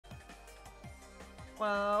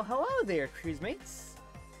Well, hello there, cruise mates.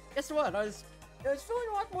 Guess what? I was feeling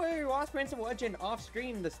a lot more Lost Prince of Legend off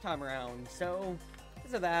stream this time around, so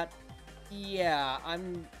because of that, yeah,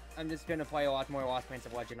 I'm just gonna play a lot more Lost Prince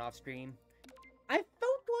of Legend off stream. I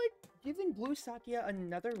felt like giving Blue Satya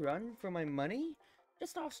another run for my money,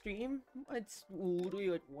 just off stream. It's literally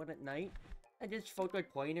like 1 at night. I just felt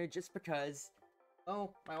like playing her just because, oh,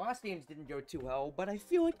 my last games didn't go too well, but I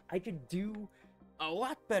feel like I could do a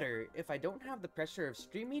lot better if I don't have the pressure of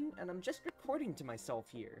streaming and I'm just recording to myself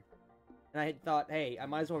here. And I thought, hey, I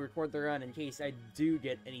might as well record the run in case I do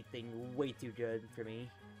get anything way too good for me.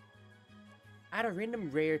 Add a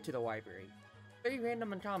random rare to the library. Very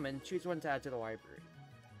random and common, choose one to add to the library.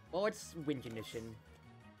 Well, it's win condition.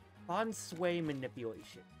 Bond sway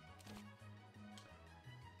manipulation.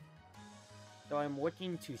 So I'm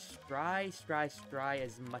looking to scry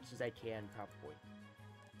as much as I can, probably.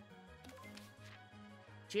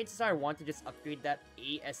 Chances are I want to just upgrade that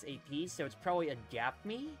ASAP, so it's probably a gap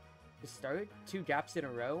me to start. 2 gaps in a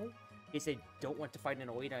row, in case I don't want to fight an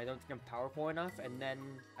elite and I don't think I'm powerful enough, and then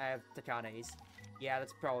I have Takanes. Yeah,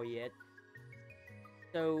 that's probably it.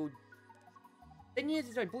 So, thing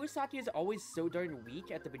is like, Blue Satya is always so darn weak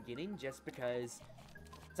at the beginning, just because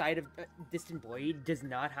Side of Distant Blade does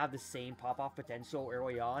not have the same pop-off potential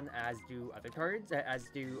early on as do other cards, as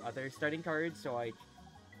do other starting cards, so like,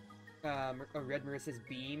 a Red Marissa's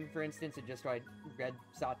Beam, for instance, and just like Red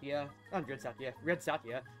Satya, Red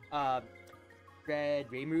Satya, Red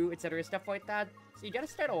Reimu, etc., stuff like that. So you gotta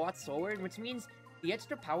start a lot slower, which means the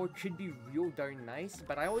extra power could be real darn nice,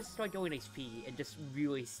 but I always start going HP and just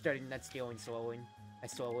really starting that scaling slowly.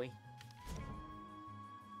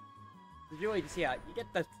 Really, just, yeah, you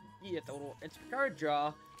get the little extra card draw.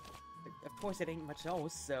 Of course, it ain't much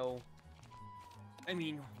else, so I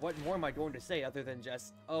mean, what more am I going to say other than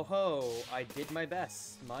just, oh ho, I did my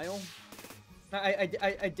best, smile?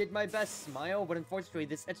 I did my best, smile, but unfortunately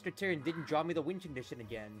this extra turn didn't draw me the win condition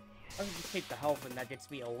again. I'll just take the health and that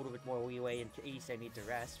gets me a little bit more leeway in case I need to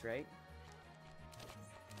rest, right?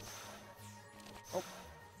 Oh,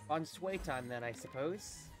 on sway time then, I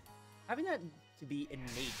suppose. Having that to be innate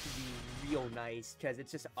would be real nice, because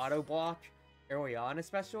it's just auto-block early on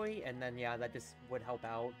especially, and then yeah, that just would help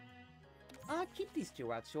out. Keep these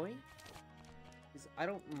 2 actually, because I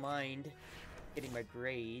don't mind getting my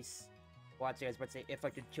grays. Well, actually, I was about to say if I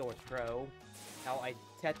could kill a crow. Now, I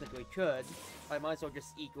technically could, but I might as well just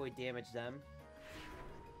equally damage them.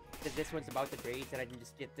 Because this one's about the grays, and I can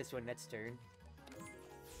just get this one next turn.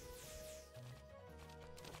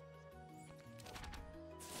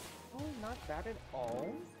 Oh, not bad at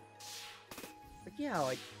all. But yeah,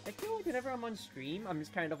 like, I feel like whenever I'm on stream, I'm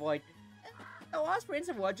just kind of like, the Lost Prince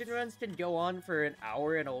of Legend runs can go on for an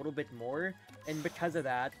hour and a little bit more, and because of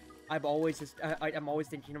that, I'm always just, I'm always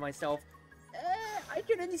thinking to myself, I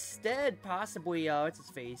could instead possibly, what's his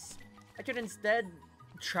face? I could instead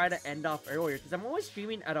try to end off earlier, because I'm always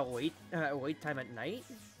streaming at a late time at night,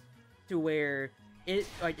 to where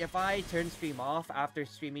like, if I turn stream off after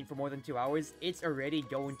streaming for more than 2 hours, it's already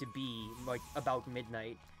going to be, like, about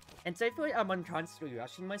midnight. And so I feel like I'm constantly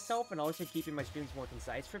rushing myself, and also keeping my streams more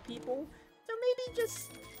concise for people. So maybe just,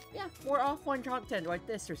 yeah, more offline content like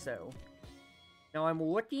this or so. Now I'm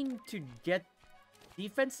looking to get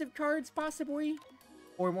defensive cards, possibly,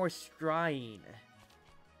 or more scrying.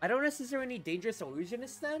 I don't necessarily need Dangerous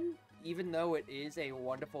Illusionist then, even though it is a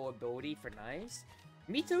wonderful ability for knives.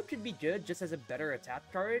 Mito could be good just as a better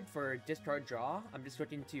attack card for discard draw. I'm just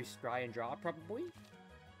looking to scry and draw, probably.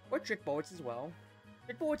 Or Trick Bullets as well.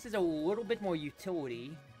 Trick Bullets is a little bit more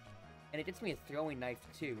utility, and it gets me a throwing knife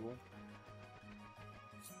too.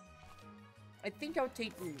 I think I'll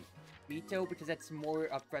take Mito because that's more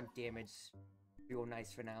upfront damage. Real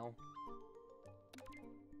nice for now.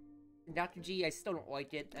 Dr. G, I still don't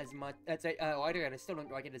like it as much. That's Lighter, and I still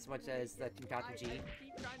don't like it as much as the Dr. G. I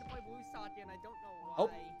keep trying to play Blue Satya, and I don't know why.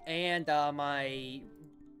 Oh, and my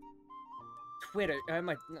Twitter,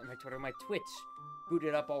 my Twitch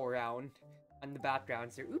booted up all around on the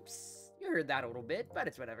background. So, oops, you heard that a little bit, but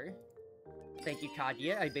it's whatever. Thank you,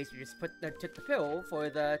 Kadia. I basically just took the pill for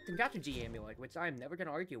the Tengachi amulet, which I'm never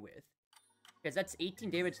gonna argue with. Because that's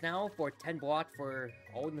 18 damage now for 10 block for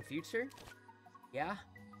all in the future. Yeah,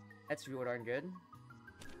 that's real darn good.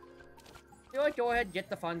 I feel like go ahead and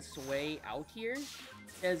get the fun sway out here.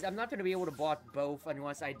 Because I'm not gonna be able to block both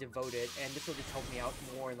unless I devote it, and this will just help me out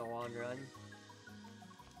more in the long run.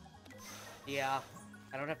 Yeah,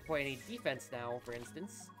 I don't have to play any defense now, for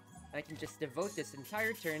instance. I can just devote this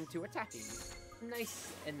entire turn to attacking.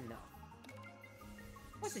 Nice enough.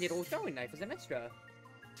 Plus, I get a little throwing knife as an extra.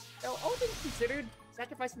 So, all things considered,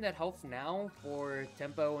 sacrificing that health now for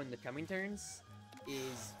tempo in the coming turns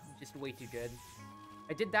is just way too good.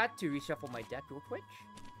 I did that to reshuffle my deck real quick.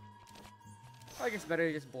 Or just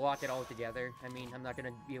better just block it all together. I mean, I'm not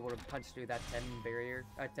gonna be able to punch through that 10 barrier,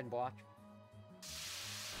 10 block.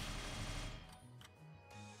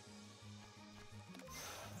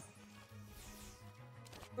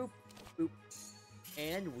 Boop, boop.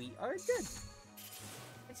 And we are good.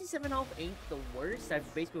 67 health ain't the worst.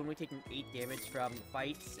 I've basically only taken 8 damage from the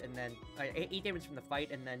fights, and then 8 damage from the fight,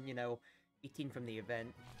 and then, you know, 18 from the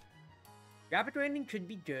event. Rapid Landing could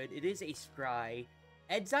be good. It is a scry.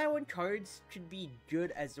 Exiling cards could be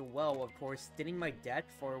good as well, of course, thinning my deck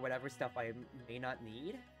for whatever stuff I may not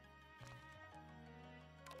need.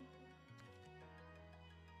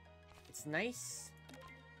 It's nice.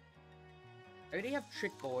 I already have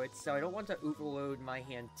Trick Bullets, so I don't want to overload my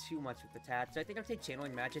hand too much with the tat, so I think I'll take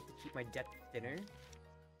Channeling Magic to keep my deck thinner.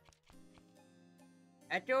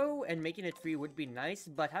 Echo and making it free would be nice,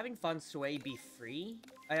 but having Fun Sway be free,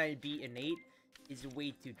 be innate, is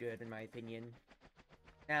way too good in my opinion.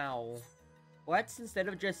 Now, let's instead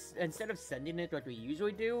of sending it like we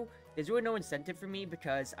usually do, there's really no incentive for me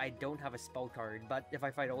because I don't have a spell card, but if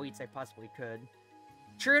I fight elites, I possibly could.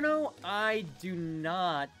 Cherno, I do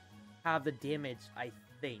not have the damage, I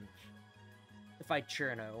think, to fight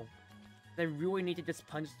Cherno. I really need to just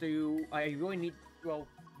punch through. I really need. Well,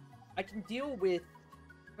 I can deal with.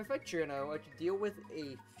 If I fight Cherno, I can deal with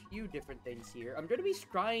a few different things here. I'm gonna be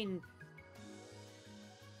scrying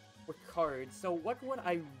with cards, so what would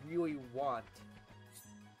I really want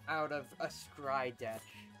out of a scry deck?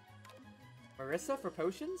 Marissa for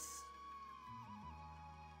potions?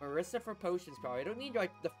 Marissa for potions, probably. I don't need,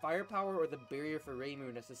 like, the firepower or the barrier for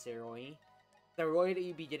Reimu, necessarily. The royalty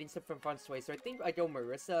you'd be getting stuff from Fun Sway, so I think I go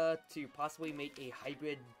Marissa to possibly make a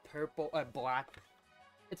hybrid purple, black.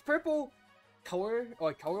 It's purple color,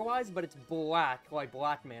 or color-wise, but it's black, like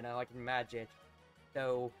black mana, like in Magic.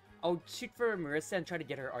 So, I'll shoot for Marissa and try to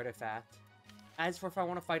get her artifact. As for if I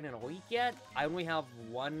want to fight an elite yet, I only have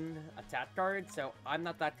 1 attack card, so I'm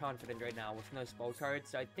not that confident right now with no spell cards,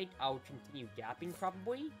 so I think I'll continue gapping,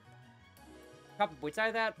 probably. It's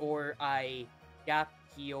either that, or I gap,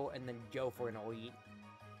 heal, and then go for an elite.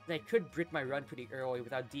 And I could brick my run pretty early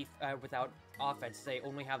without without offense, since I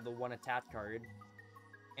only have the 1 attack card.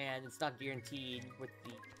 And it's not guaranteed with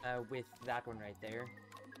the with that one right there.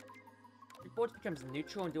 Report becomes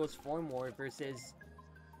neutral and deals 4 more versus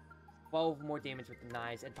 12 more damage with the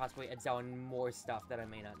knives, and possibly exiling more stuff that I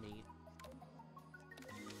may not need.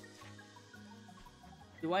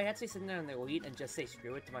 Do I actually sit there on the elite and just say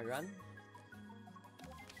screw it to my run?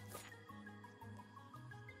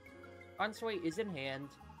 Consway is in hand.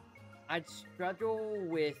 I'd struggle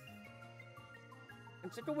with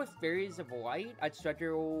Fairies of Light. I'd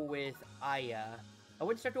struggle with Aya. I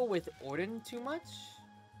wouldn't struggle with Orden too much.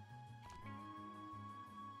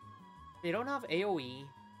 They don't have AoE.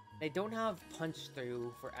 They don't have punch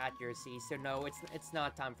through for accuracy, so no, it's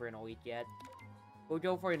not time for an elite yet. We'll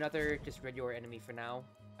go for another just regular enemy for now.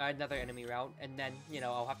 Another enemy route, and then, you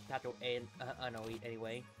know, I'll have to tackle an elite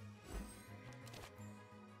anyway.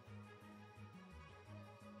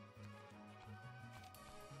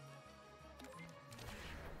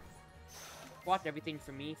 Block everything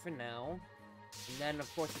for me for now. And then,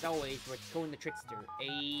 of course, as always, we're killing the Trickster.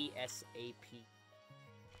 ASAP.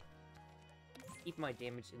 Keep my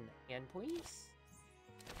damage in the hand, please.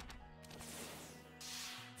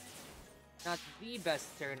 Not the best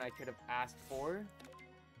turn I could have asked for.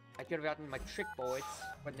 I could have gotten my Trick Bullets,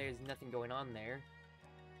 but there's nothing going on there.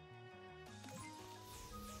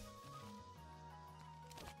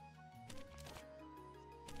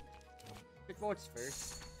 Trick Bullets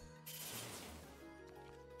first.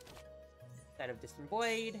 Instead of Distant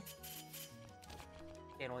Blade.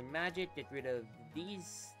 Channeling Magic, get rid of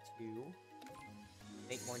these 2.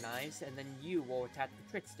 Make more knives, and then you will attack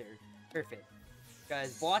the Trickster. Perfect.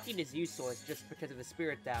 Because blocking is useless just because of the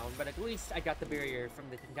Spirit down, but at least I got the barrier from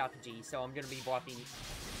the Tenkakuji, so I'm gonna be blocking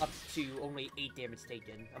up to only 8 damage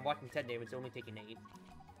taken. I'm blocking 10 damage, only taking 8.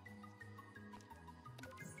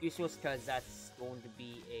 Useless because that's going to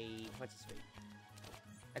be a... what's his face?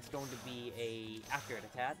 That's going to be a accurate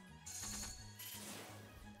attack.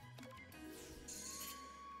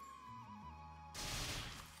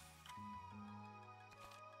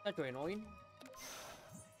 That's very annoying.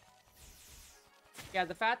 Yeah,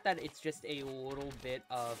 the fact that it's just a little bit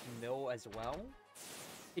of mill as well.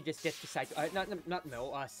 It just gets to cycle. Not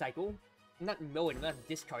mill, cycle. I'm not milling, I'm not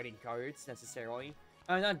discarding cards necessarily.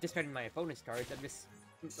 I'm not discarding my opponent's cards, I'm just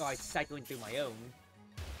like cycling through my own.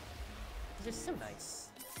 It's just so nice.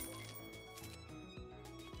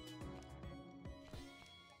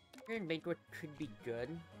 Here in Banquet could be good.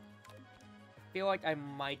 feel like I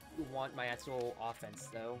might want my actual offense,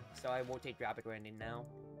 though, so I will take Rapid Landing now.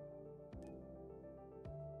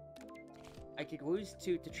 I could lose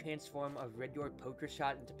 2 to transform a regular poker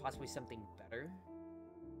shot into possibly something better.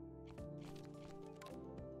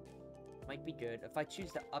 Might be good. If I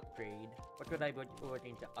choose to upgrade, what would I be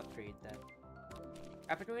looking to upgrade then?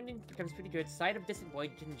 Rapid Landing becomes pretty good. Sight of Distant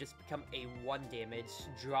Void can just become a 1 damage,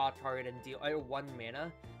 draw a card and deal 1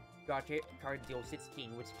 mana. Draw a card, deal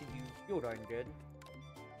 16, which can be real darn good.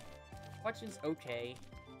 Question's okay.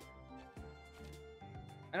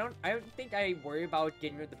 I don't think I worry about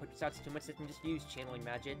getting rid of the poker shots too much. I can just use Channeling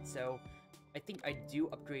Magic, so I think I do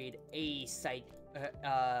upgrade a slight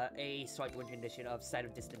win condition of Sight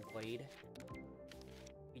of Distant Blade.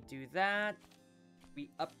 We do that.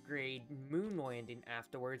 We upgrade Moon Landing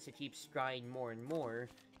afterwards to keep scrying more and more.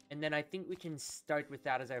 And then I think we can start with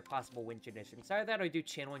that as our possible win condition. So either that or I do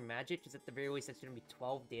Channeling Magic, because at the very least that's going to be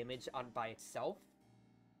 12 damage by itself.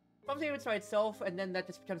 12 damage by itself, and then that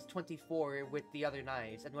just becomes 24 with the other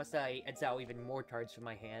knives, unless I exile even more cards from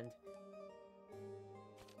my hand.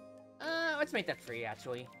 Let's make that free,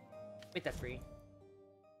 actually. Make that free.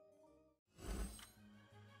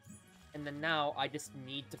 And then now, I just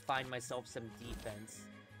need to find myself some defense.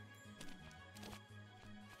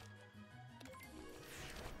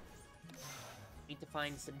 Need to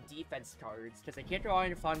find some defense cards, because I can't draw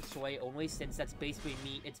in Feng Shui only since that's basically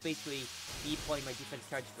me, it's basically me playing my defense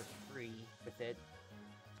cards for free with it.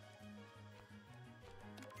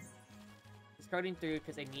 Discarding through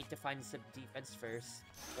because I need to find some defense first,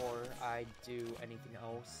 before I do anything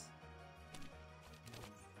else.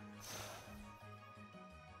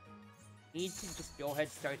 Need to just go ahead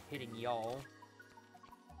and start hitting y'all.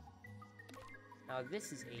 Now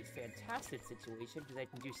this is a fantastic situation because I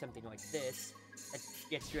can do something like this. That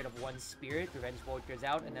gets rid of 1 spirit, Revenge Bolt goes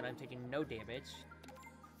out, and then I'm taking no damage.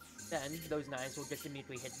 Then, those knives will just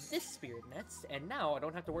immediately hit this spirit next, and now I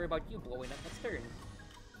don't have to worry about you blowing up next turn.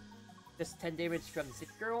 Just 10 damage from Zip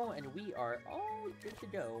Girl, and we are all good to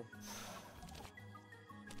go.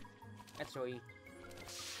 Actually,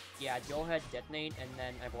 yeah, go ahead, detonate, and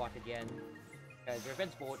then I block again. Because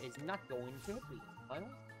Revenge Bolt is not going to hit me. Final?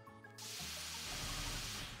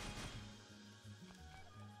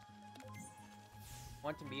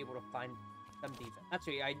 Want to be able to find some defense.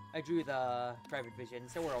 Actually, I drew the private vision,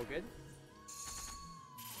 so we're all good.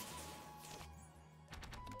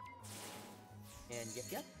 And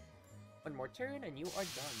yep. 1 more turn, and you are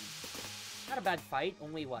done. Not a bad fight,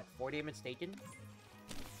 only what, 4 damage taken?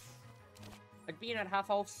 But being at half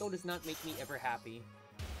health still does not make me ever happy.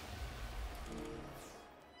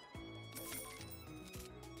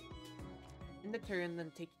 In the turn,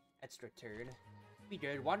 then take extra turn. Be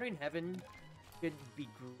good. Wandering Heaven could be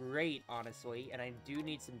great, honestly, and I do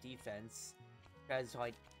need some defense. Because,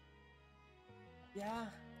 like, yeah,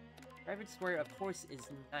 Private Square, of course, is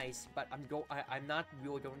nice, but I'm not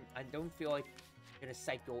really going, I don't feel like I'm gonna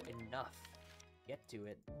cycle enough to get to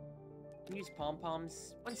it. Can use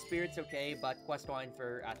pom-poms. 1 spirit's okay, but quest line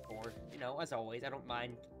for at 4. You know, as always, I don't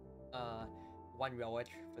mind 1 relic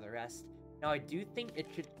for the rest. Now, I do think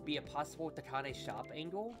it could be a possible Takane shop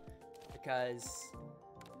angle, because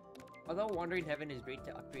although Wandering Heaven is great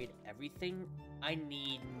to upgrade everything, I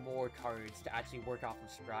need more cards to actually work off of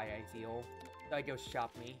Scry, I feel. So I go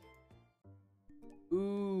shop me.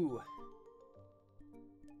 Ooh.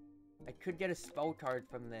 I could get a spell card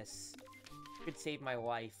from this. Could save my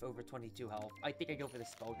life over 22 health. I think I go for the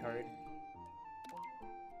spell card.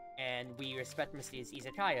 And we respect Misty's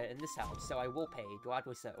Izakaya in this house, so I will pay,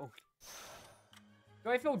 gladly so. Do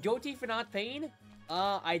I feel guilty for not paying?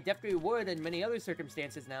 I definitely would in many other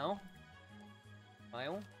circumstances now.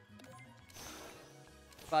 Smile.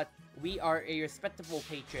 But we are a respectable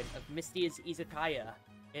patron of Misty's Izakaya.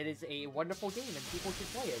 It is a wonderful game and people should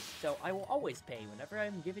play it, so I will always pay whenever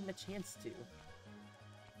I'm given the chance to.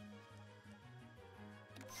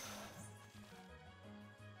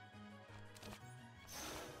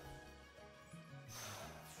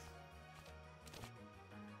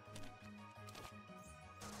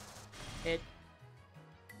 Hit.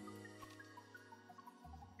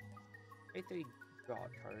 Right there, you draw a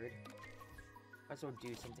card. Might as well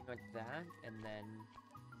do something like that, and then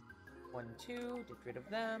 1, 2, get rid of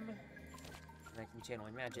them. And I can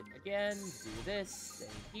Channeling Magic again, do this,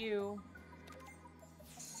 thank you.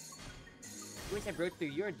 At least I broke through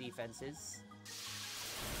your defenses.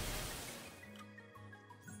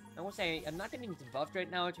 I will say, I'm not getting debuffed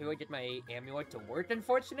right now to really get my amulet to work,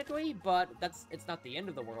 unfortunately, but it's not the end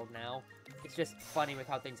of the world now. It's just funny with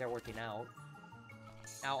how things are working out.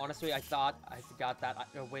 Now, honestly, I forgot that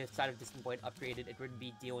with Side of Distant Void upgraded, it would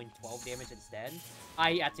be dealing 12 damage instead.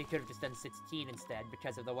 I actually could have just done 16 instead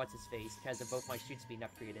because of the what's-his-face, because of both my shoots being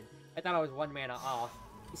upgraded. I thought I was 1 mana off.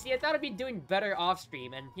 You see, I thought I'd be doing better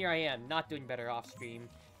off-stream, and here I am, not doing better off-stream.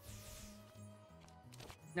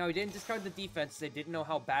 Now, I didn't discard the defense, I didn't know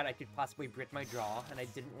how bad I could possibly Brit my draw, and I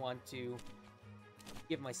didn't want to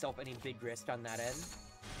give myself any big risk on that end.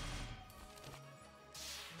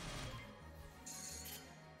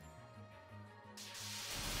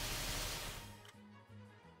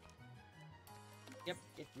 Yep,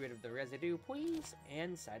 get rid of the residue, please,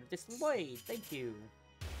 and Side of Distant Blade, thank you.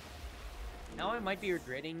 Now I might be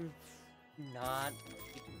regretting not...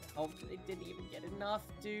 Oh, they didn't even get enough,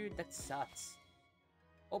 dude, that sucks.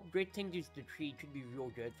 Oh, Great Tingu's Decree could be real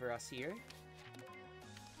good for us here.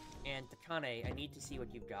 And Takane, I need to see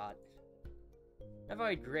what you've got. Have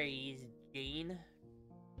I grazed Jane?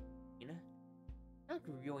 Not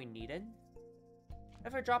really needed.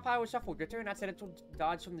 If I drop pile with Shuffle, return accidental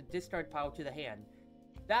dodge from the discard pile to the hand.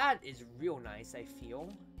 That is real nice, I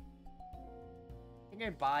feel. Can I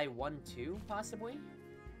buy 1/2, possibly?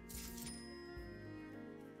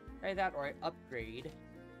 Try that, or I upgrade.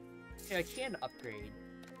 Yeah, I can upgrade.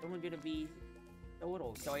 It's only gonna be a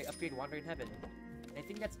little, so I upgrade Wandering Heaven. And I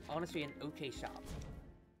think that's honestly an okay shop.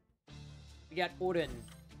 We got Odin.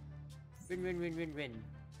 Rin, rin, rin, rin, rin.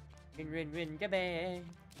 Rin, rin, rin, gabe.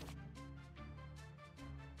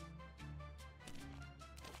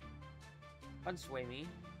 Unsway me.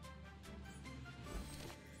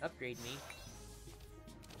 Upgrade me.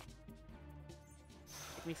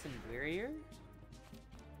 Give me some barrier.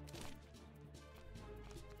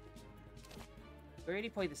 I already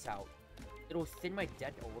played this out. It'll thin my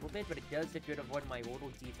deck a little bit, but it does get rid of one of my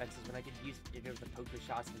little defenses when I could use it of the poker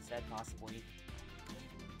shots instead, possibly.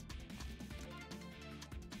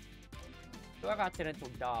 So I have accidental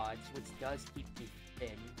dodge, which does keep me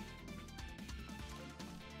thin.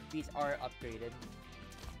 These are upgraded.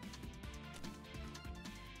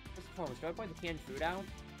 First and foremost, do I play the canned food out?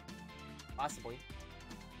 Possibly.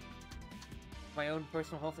 My own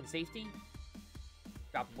personal health and safety?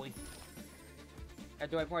 Probably. Or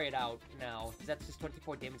do I play it out now? Because that's just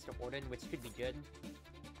 24 damage to Orden, which could be good.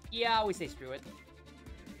 Yeah, we say screw it.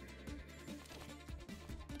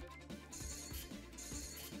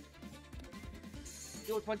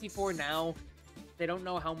 Deal 24 now. They don't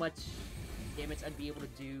know how much damage I'd be able to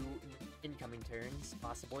do incoming turns,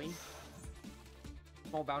 possibly.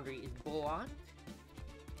 Small boundary is blocked.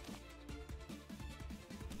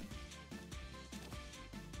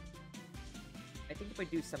 I think if I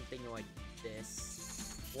do something like this,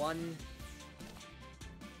 1,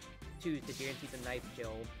 2 to guarantee the knife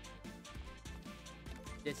kill.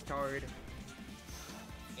 Discard.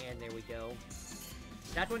 And there we go.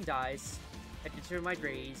 That one dies. I deter my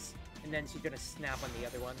graze, and then she's gonna snap on the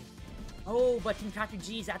other one. Oh, but Kinkatu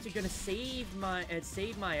G is actually gonna save my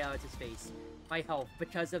what's his face, my health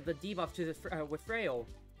because of the debuff to the with Frail.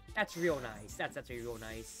 That's real nice. That's actually real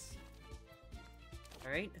nice.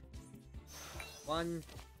 All right. 1.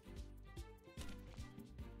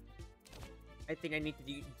 I think I need to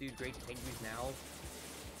do Great Tengus now,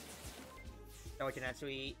 so I can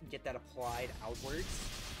actually get that applied outwards.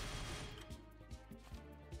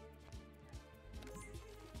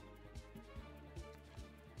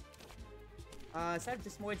 Side of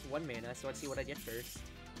Distant Void's 1 mana, so let's see what I get first.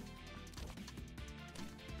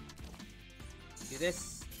 Do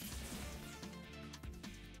this.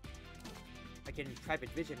 I can Private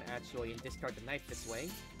Vision, actually, and discard the knife this way.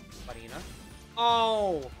 Funny enough.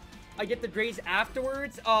 Oh! I get the graze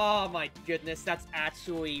afterwards? Oh my goodness, that's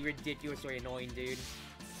actually ridiculously annoying, dude.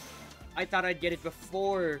 I thought I'd get it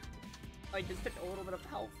before. I just took a little bit of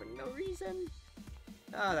health for no reason.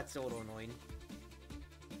 Ah, that's a little annoying.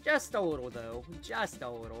 Just a little, though. Just a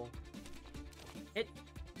little. Hit.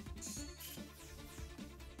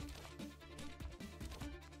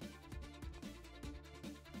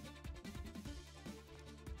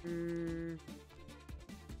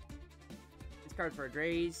 Discard for a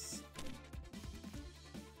graze.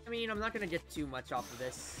 I mean, I'm not gonna get too much off of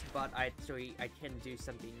this, but I can do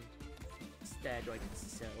something instead, like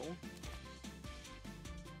so.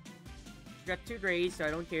 Got 2 graze, so I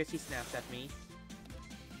don't care if he snaps at me.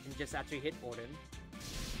 And just actually hit Orden.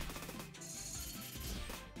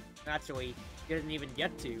 Actually, he doesn't even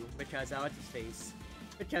get to, because what's his face?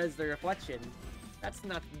 Because the reflection. That's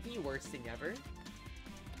not the worst thing ever.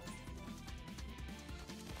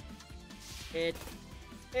 Hit.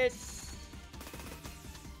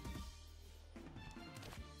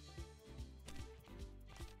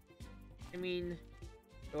 I mean,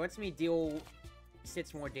 it lets me deal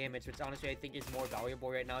hits more damage, which honestly I think is more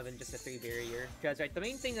valuable right now than just a 3 barrier. Because right, the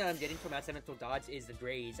main thing that I'm getting from accidental dodge is the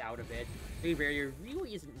graze out of it. 3 barrier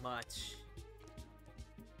really isn't much.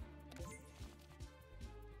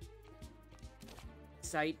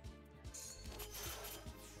 Sight.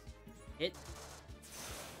 Hit.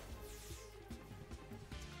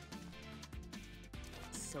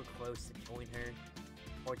 So close to killing her,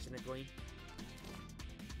 fortunately.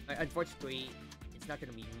 Unfortunately, it's not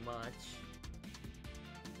gonna be much.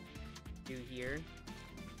 Do here.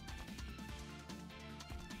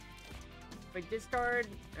 If I discard,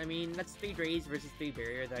 I mean, that's 3 graze versus 3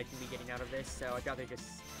 barrier that I can be getting out of this, so I'd rather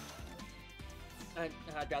just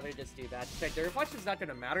do that. Like, the reflection's not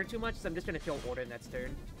gonna matter too much, so I'm just gonna kill Order next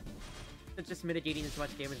turn. It's just mitigating as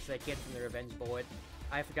much damage as I can from the Revenge Bullet.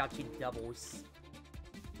 I forgot she doubles.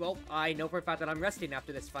 Well, I know for a fact that I'm resting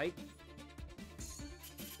after this fight.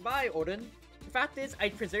 Bye, Odin. The fact is, I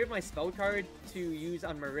preserved my spell card to use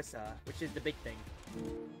on Marissa, which is the big thing.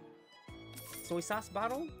 Soy sauce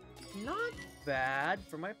bottle? Not bad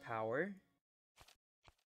for my power.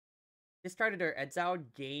 Discarded her Edzao,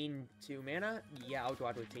 gained 2 mana. Yeah, I'll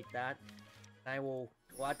gladly take that. I will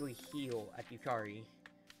gladly heal at Yukari.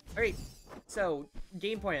 Alright, so,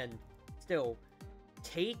 game plan. Still,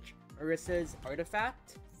 take Marissa's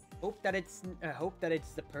artifact. Hope that it's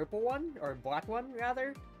the purple one, or black one,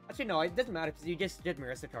 rather. Actually, no, it doesn't matter, because you just did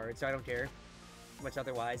Marissa card, so I don't care much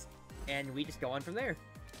otherwise. And we just go on from there.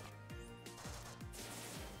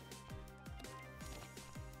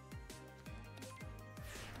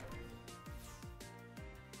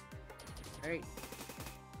 Alright.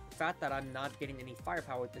 The fact that I'm not getting any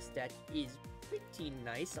firepower with this deck is pretty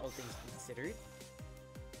nice, all things considered.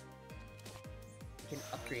 I can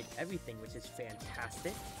upgrade everything, which is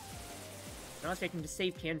fantastic. And honestly, I can just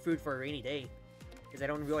save canned food for a rainy day, because I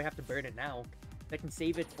don't really have to burn it now. I can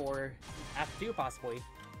save it for Act 2, possibly.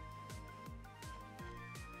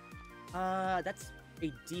 That's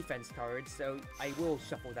a defense card, so I will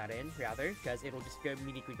shuffle that in, rather, because it'll just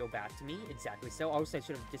immediately go back to me. Exactly so. Also, I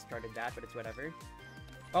should have discarded that, but it's whatever.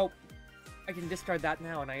 Oh, I can discard that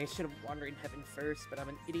now, and I should have Wander in Heaven first, but I'm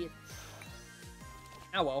an idiot.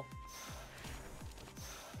 Oh well.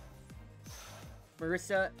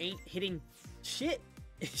 Marissa ain't hitting shit.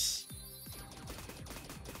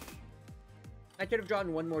 I could have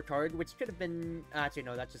drawn one more card, which could have been... Actually,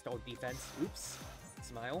 no, that's just old defense. Oops.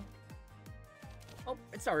 Smile. Oh,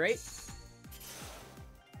 it's alright.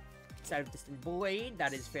 Side of Distant Blade.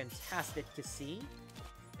 That is fantastic to see.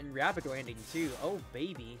 And Rapid Landing, too. Oh,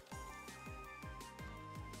 baby.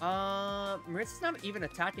 Marissa's not even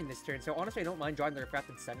attacking this turn, so honestly, I don't mind drawing the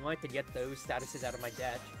Refracted Sunlight to get those statuses out of my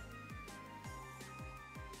deck.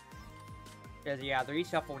 Because, yeah, the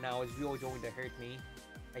reshuffle now is really going to hurt me,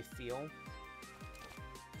 I feel.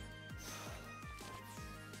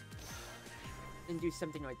 And do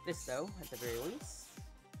something like this, though, at the very least.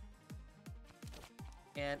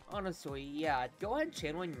 And honestly, yeah, go ahead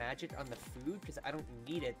channeling magic on the food, because I don't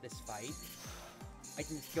need it this fight. I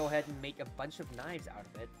can just go ahead and make a bunch of knives out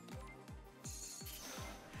of it.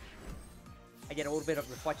 I get a little bit of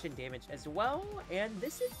reflection damage as well, and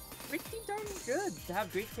this is pretty darn good to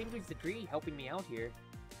have Great Sanguine's Decree helping me out here.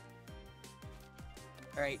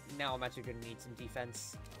 Alright, now I'm actually going to need some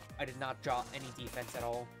defense. I did not draw any defense at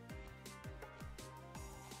all.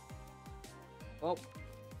 Well,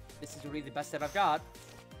 this is really the best that I've got.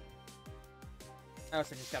 I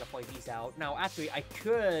also just gotta play these out. Now, actually, I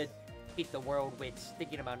could beat the World, which,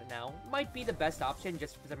 thinking about it now, might be the best option,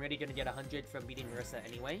 just because I'm already gonna get 100 from beating Marissa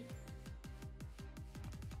anyway.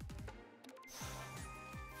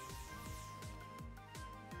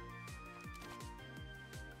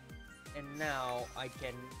 And now, I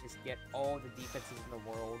can just get all the defenses in the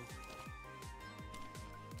world.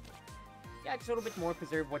 Yeah, just a little bit more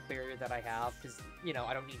preserve what barrier that I have, because, you know,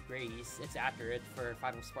 I don't need Grace. It's accurate for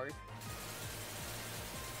Final Spark.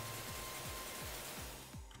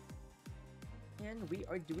 And we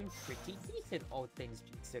are doing pretty decent, all things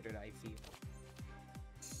considered, I feel.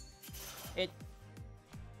 If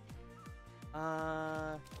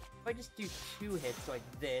I just do 2 hits like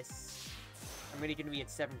this, I'm really gonna be at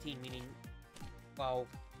 17, meaning, well...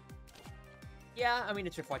 Yeah, I mean,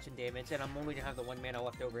 it's reflection damage, and I'm only gonna have the 1 mana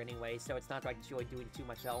left over anyway, so it's not like it's really doing too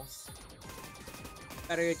much else.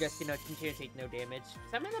 Better just, you know, continue to take no damage.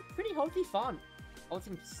 So I'm in a pretty healthy font, all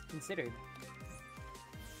things considered.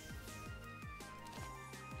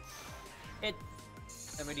 Hit.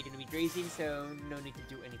 I'm already gonna be grazing, so no need to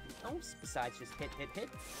do anything else besides just hit, hit, hit.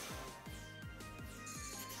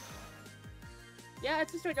 Yeah,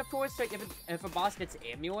 it's just like, of course, like if a boss gets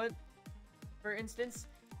Amulet, for instance,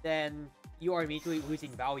 then you are immediately losing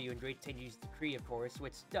value in Great Tenryu's Decree, of course,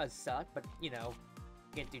 which does suck, but, you know,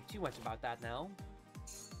 can't do too much about that now.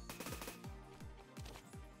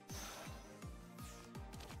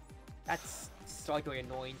 That's slightly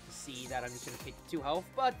annoying to see that I'm just gonna take 2 health,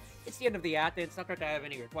 but it's the end of the act, and it's not that I have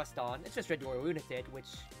any request on. It's just regular Lunatic, which,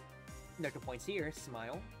 no complaints here.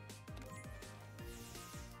 Smile.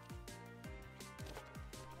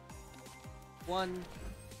 One,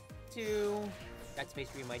 2. That's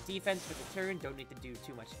basically my defense for the turn. Don't need to do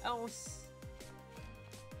too much else.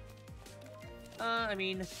 I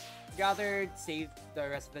mean, rather save the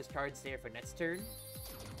rest of those cards there for next turn.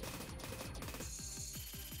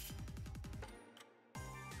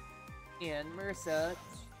 And Marissa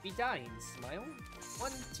be dying. Smile.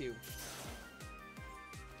 1, 2.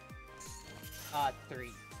 3.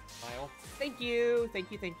 Smile. Thank you!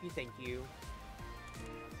 Thank you, thank you, thank you.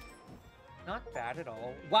 Not bad at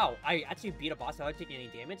all. Wow, I actually beat a boss without taking any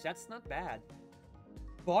damage? That's not bad.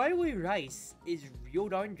 Barley Rice is real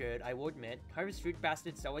darn good, I will admit. Harvest Fruit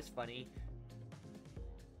Bastard's always funny.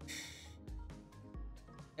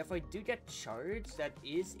 If I do get charged, that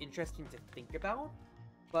is interesting to think about.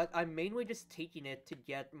 But I'm mainly just taking it to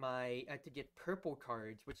get my, to get purple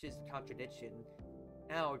cards, which is a contradiction.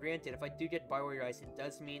 Now, granted, if I do get Barley Rice, it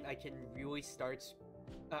does mean I can really start,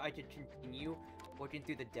 I can continue looking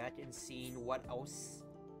through the deck and seeing what else,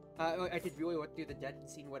 I could really look through the deck and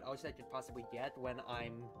seeing what else I could possibly get when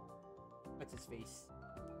I'm, what's his face,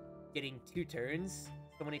 getting 2 turns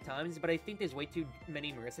so many times, but I think there's way too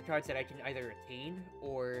many Marissa cards that I can either retain,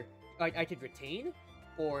 or, I could retain,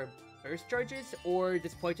 or burst charges, or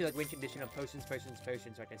just play to like win condition of potions,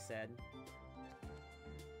 like I said.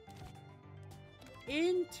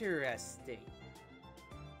 Interesting.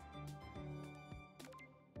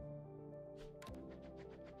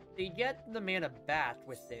 So you get the mana Bat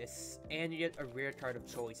with this, and you get a rare card of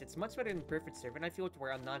choice. It's much better than Perfect Servant, I feel, to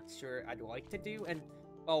where I'm not sure I'd like to do, and,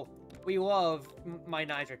 well, we love my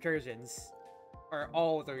 9 recursions, for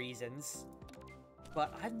all the reasons.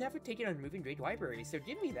 But I've never taken Unmoving Great Library, so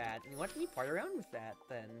give me that, and let me play around with that,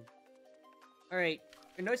 then. Alright,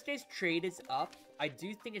 in those days, trade is up. I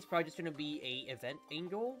do think it's probably just gonna be a event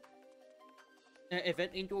angle.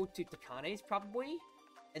 Event angle to Takane's, probably.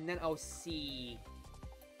 And then I'll see...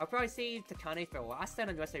 I'll probably save Takane for last time,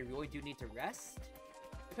 unless I really do need to rest.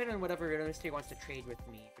 Depending on whatever Inosuke wants to trade with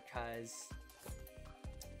me, because...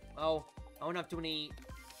 Well, I won't have too many...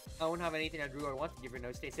 I won't have anything I really want to give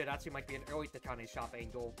Inosuke, so it actually might be an early Takane shop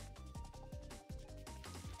angle.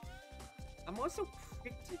 I'm also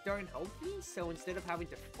pretty darn healthy, so instead of having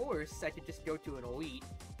to force, I could just go to an elite,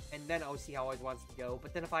 and then I'll see how I want to go.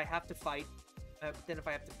 But then if I have to fight,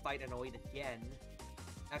 an elite again,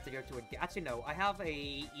 I have to go to a... Actually, no, I have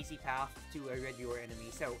a easy path to a regular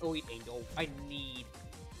enemy, so elite angle. I need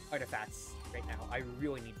artifacts right now. I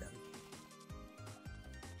really need them.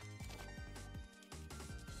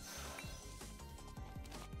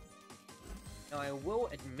 Now, I will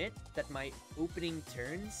admit that my opening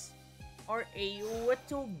turns are a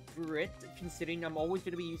little grit, considering I'm always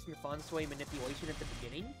going to be using Fawn Sway Manipulation at the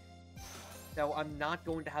beginning. So I'm not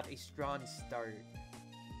going to have a strong start.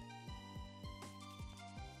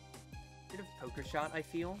 Bit of poker shot, I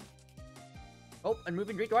feel. Oh,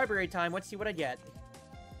 Unmoving Great Library time. Let's see what I get.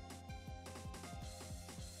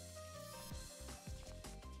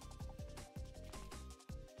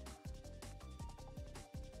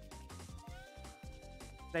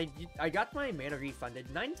 I got my mana refunded.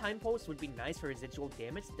 9 Time Pulse would be nice for residual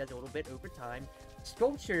damage. It does a little bit over time.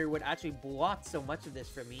 Sculpture would actually block so much of this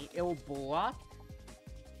for me. It'll block...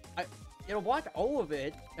 it'll block all of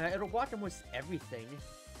it. It'll block almost everything.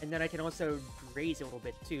 And then I can also graze a little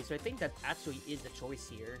bit too. So I think that actually is the choice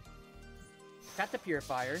here. Cat the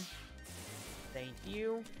Purifier. Thank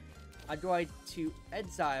you. I'd like to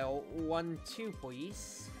exile 1-2,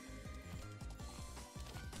 please.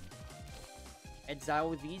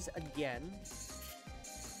 Exile these again.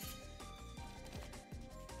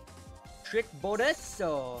 Trick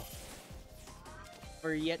Boretso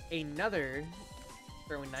for yet another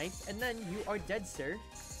throwing knife, and then you are dead, sir.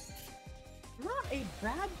 Not a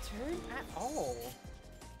bad turn at all.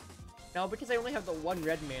 Now, because I only have the 1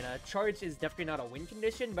 red mana, charge is definitely not a win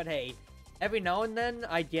condition, but hey, every now and then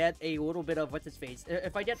I get a little bit of what's his face.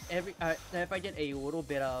 If I get a little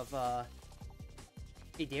bit of a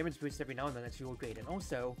damage boost every now and then, that's real great. And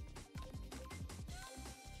also,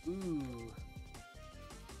 ooh,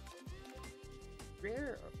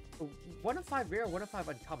 rare, 1 of 5 rare, 1 of 5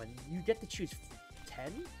 uncommon. You get to choose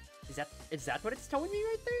 10. Is that what it's telling me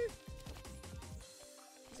right there?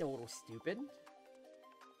 It's a little stupid.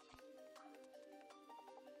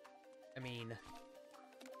 I mean,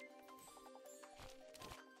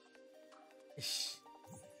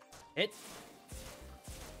 Hit.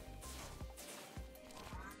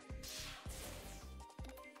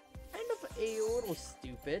 Kind of a little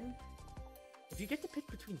stupid. If you get to pick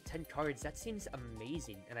between 10 cards, that seems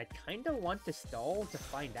amazing, and I kind of want to stall to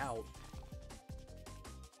find out.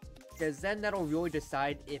 Because then that'll really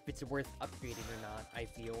decide if it's worth upgrading or not, I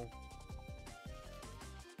feel.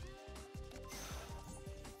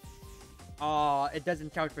 Aw, it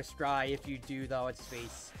doesn't count for scry if you do, though, it's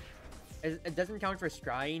space. It doesn't count for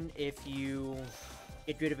scrying if you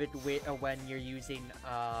get rid of it when you're using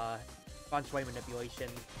font sway manipulation.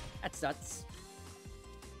 That sucks.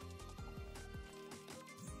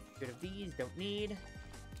 Get rid of these, don't need.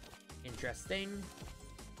 Interesting.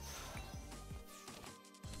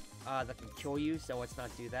 That can kill you, so let's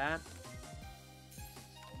not do that.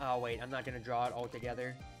 Oh wait, I'm not gonna draw it all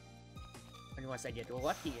together. Unless I get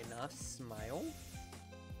lucky enough. Smile.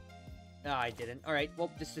 No, I didn't. Alright,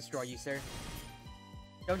 well, just destroy you, sir.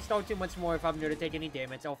 Don't stall too much more if I'm going to take any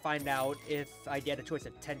damage. I'll find out if I get a choice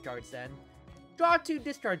of 10 cards then. Draw 2,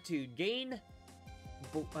 discard 2. Gain...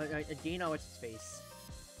 gain out its face.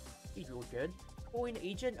 He's real good. Cooling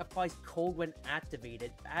Agent applies cold when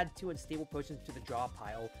activated. Add 2 unstable potions to the draw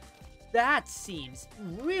pile. That seems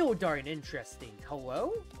real darn interesting.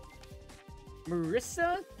 Hello?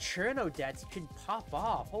 Marissa Chernodets could pop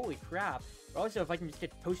off. Holy crap. Also, if I can just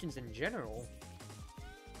get potions in general.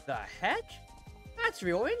 The heck? That's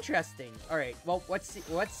real interesting. Alright, well, let's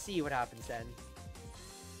see what happens then.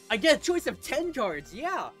 I get a choice of 10 cards,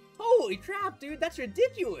 yeah! Holy crap, dude, that's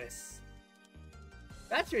ridiculous!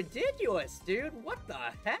 That's ridiculous, dude! What the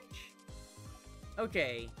heck?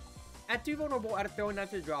 Okay. Add 2 vulnerable, add a throwing knife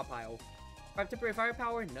to the draw pile. 5 temporary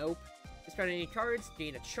firepower? Nope. Discard any cards,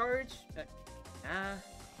 gain a charge. I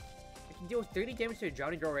can deal 30 damage to a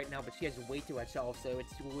drowning girl right now, but she has way too much health, so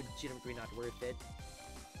it's legitimately not worth it.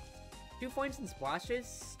 2 points and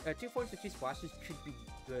splashes. 2 points with 2 splashes could be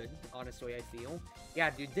good, honestly, I feel. Yeah,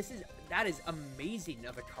 dude, that is amazing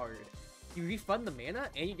of a card. You refund the mana,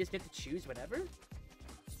 and you just get to choose whatever?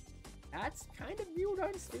 That's kind of real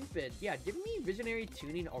darn stupid. Yeah, give me Visionary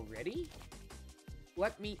Tuning already.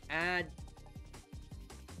 Let me add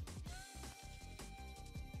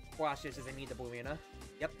splashes as I need the blue mana.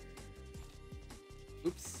 Yep.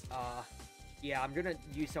 Oops. Yeah, I'm gonna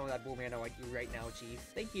use some of that blue mana like right now, Chief.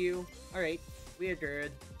 Thank you. Alright, we are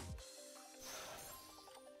good.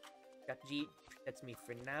 Got G. That's me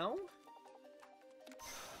for now.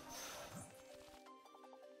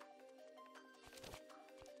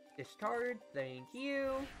 Discard. Thank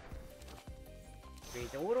you.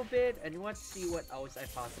 Raise a little bit, and let's see what else I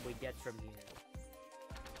possibly get from here.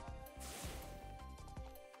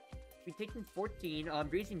 We're taking 14. I'm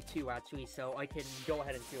raising 2 actually, so I can go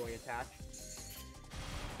ahead and truly attack.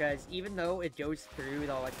 Because even though it goes through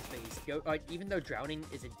the space, even though drowning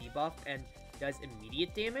is a debuff and does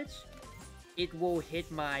immediate damage, it will hit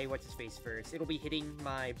my what's-his-face first. It'll be hitting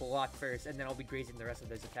my block first, and then I'll be grazing the rest of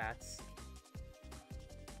those attacks.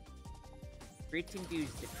 Great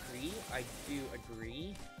Tingu's Decree, I do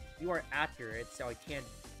agree. You are accurate, so I can't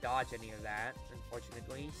dodge any of that,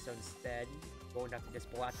 unfortunately. So instead, going after this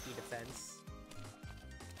block key defense.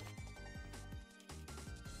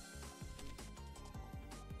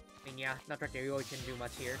 I mean, yeah, not like I really can do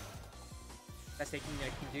much here. Best thing I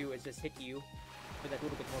can do is just hit you with that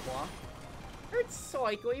little bit more block. Hurts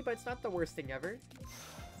slightly, but it's not the worst thing ever.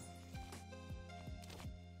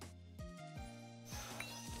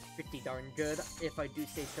 Pretty darn good, if I do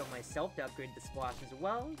say so myself, to upgrade the splash as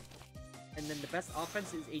well. And then the best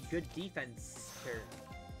offense is a good defense turn.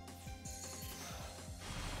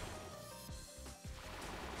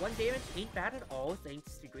 1 damage ain't bad at all,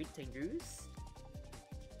 thanks to Great Tengus.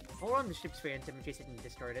 Hold on the ship's phantom in case I can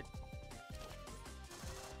discard it.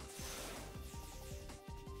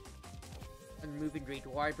 Unmoving Great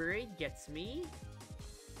Library gets me.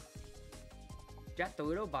 Jet the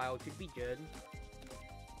Little Bile could be good.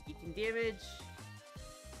 Eating damage.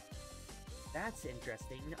 That's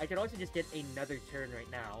interesting. I could also just get another turn right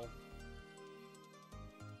now.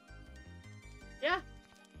 Yeah.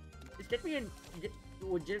 Just get me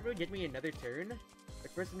legitimately get me another turn.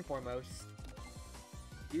 But first and foremost,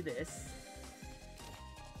 do this.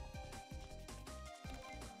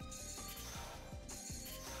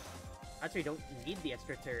 Actually, I don't need the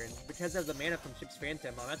extra turn. Because of the mana from Ship's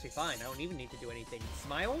Phantom, I'm actually fine. I don't even need to do anything.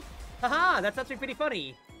 Smile? Haha! That's actually pretty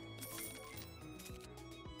funny!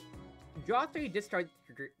 Draw 3, discard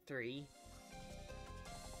 3.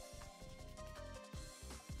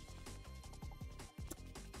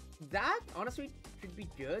 That, honestly, could be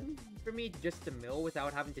good for me just to mill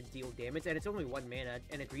without having to deal damage. And it's only 1 mana,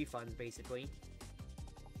 and it refunds, basically.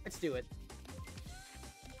 Let's do it.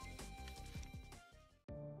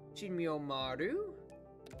 Miyomaru.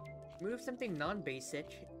 Move something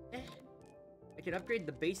non-basic. I could upgrade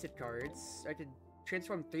the basic cards. I could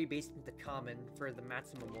transform 3 basic into common for the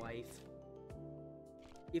maximum life.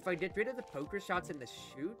 If I get rid of the poker shots and the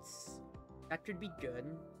shoots, that could be good.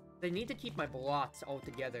 They need to keep my blots all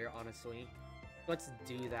together, honestly. Let's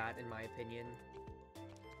do that, in my opinion.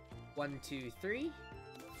 1, 2, 3.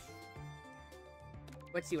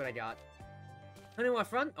 Let's see what I got. Honeywa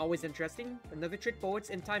front, always interesting. Another trick bullets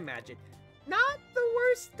and time magic. Not the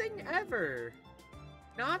worst thing ever.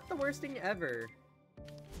 Not the worst thing ever.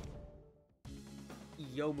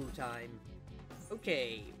 Yomu time.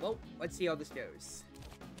 Okay, well, let's see how this goes.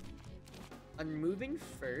 Unmoving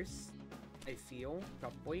first, I feel,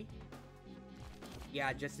 probably.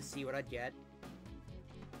 Yeah, just to see what I'd get.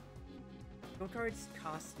 No cards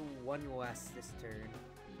cost 1 less this turn.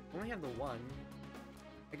 I only have the 1.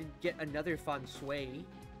 I could get another fun sway.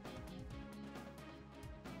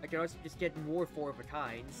 I could also just get more 4 of a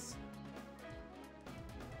kinds.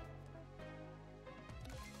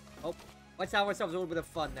 Oh, let's have ourselves a little bit of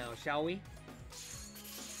fun now, shall we?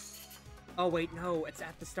 Oh wait, no, it's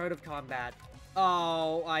at the start of combat.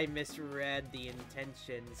 Oh, I misread the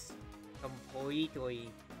intentions completely.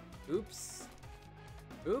 Oops.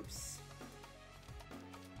 Oops.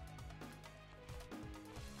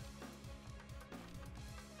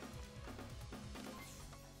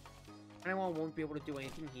 I won't be able to do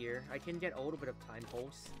anything here. I can get a little bit of time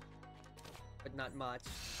pulse, but not much.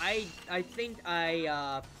 I think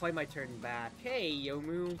I play my turn back. Hey,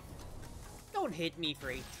 Yomu, don't hit me for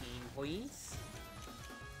 18, please.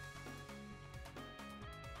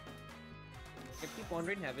 I keep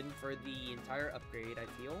wandering heaven for the entire upgrade, I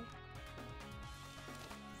feel.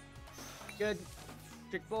 Good.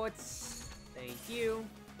 Trick bullets. Thank you.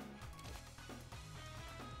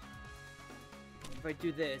 If I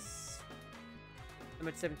do this, I'm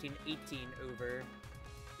at 17, 18 over.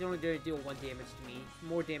 It's only going to deal 1 damage to me.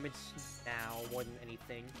 More damage now, more than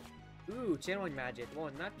anything. Ooh, channeling magic. Well,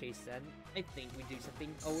 in that case then, I think we do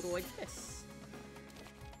something a little like this.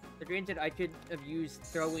 So granted, I could have used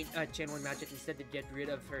channeling magic instead to get rid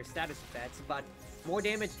of her status effects, but more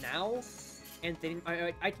damage now, and thin.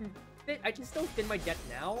 I can still thin my deck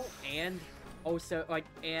now, and also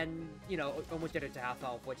you know, almost get it to half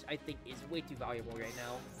health, which I think is way too valuable right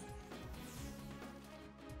now.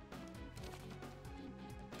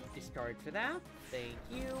 Discard for that. Thank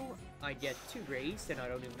you. I get 2 grace, and I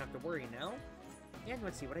don't even have to worry now. And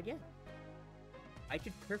let's see what I get. I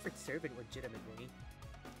could perfect serve it legitimately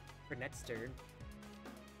for next turn,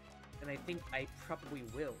 and I think I probably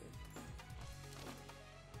will.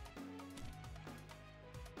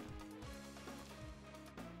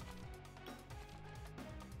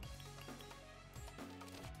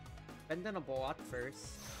 Spend on a block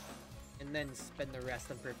first, and then spend the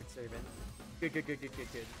rest on perfect servant. Good, good, good, good,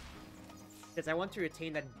 good, good. Because I want to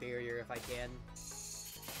retain that barrier if I can.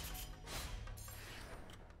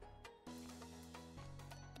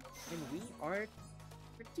 And we are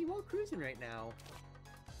pretty well cruising right now.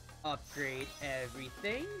 Upgrade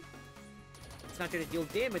everything. It's not going to deal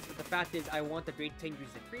damage, but the fact is I want the Great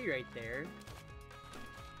Tengu's Decree right there.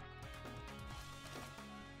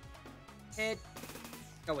 Hit.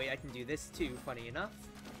 Oh wait, I can do this too, funny enough.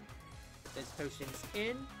 This potion's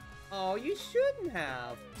in. Oh, you shouldn't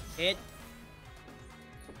have. Hit.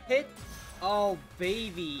 Hit. Oh,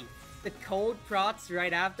 baby. The cold procs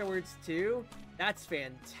right afterwards, too? That's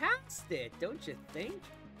fantastic, don't you think?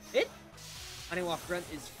 Hit. Honeywa front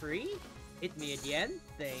is free. Hit me again.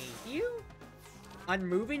 Thank you.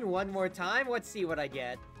 Unmoving one more time. Let's see what I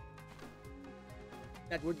get.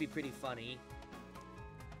 That would be pretty funny.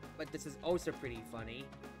 But this is also pretty funny.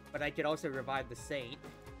 But I could also revive the Saint.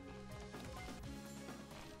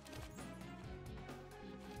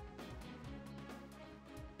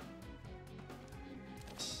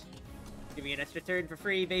 Give me an extra turn for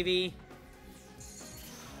free, baby.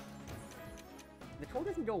 Nicole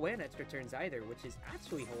doesn't go away on extra turns either, which is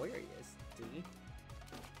actually hilarious. See?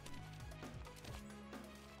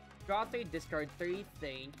 Draw 3, discard 3,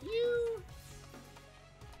 thank you.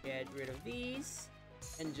 Get rid of these.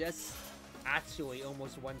 And just actually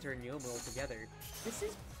almost 1 turn Yomu altogether. This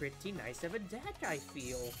is pretty nice of a deck, I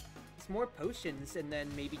feel. It's more potions, and then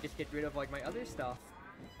maybe just get rid of like my other stuff.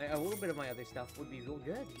 A little bit of my other stuff would be real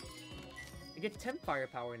good. I get 10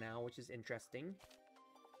 firepower now, which is interesting.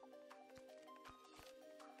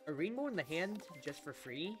 A rainbow in the hand, just for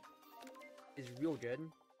free, is real good.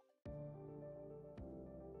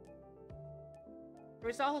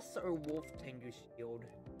 There's also a Wolf Tengu Shield.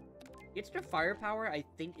 The extra firepower, I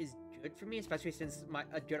think, is good for me, especially since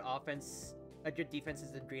a good defense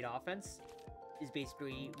is a great offense. is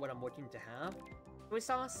basically what I'm looking to have. Soy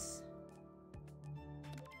sauce.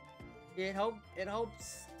 It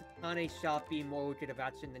helps Tane's shop be more lucrative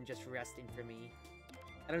action than just resting for me.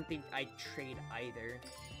 I don't think I'd trade either.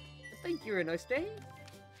 But thank you, Renoste.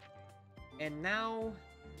 And now,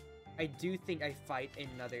 I do think I fight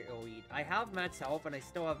another elite. I have max health and I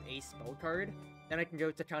still have a spell card. Then I can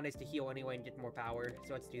go to Tane's to heal anyway and get more power.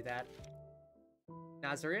 So let's do that.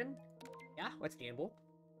 Nazarin? Yeah, let's gamble.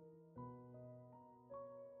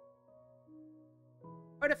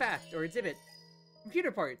 Artifact or exhibit.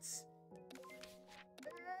 Computer parts.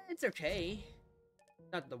 It's okay.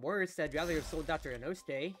 Not the worst. I'd rather have sold that to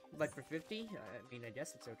Renoste. But for 50, I mean, I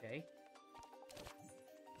guess it's okay.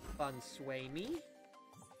 Fun sway me.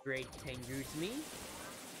 Great Tengu's me.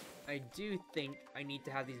 I do think I need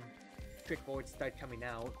to have these trick bullets start coming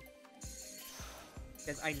out.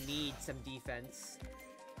 Because I need some defense.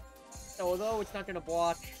 Although it's not going to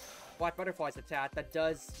block Black Butterfly's attack, that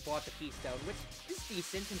does block the Keystone, which is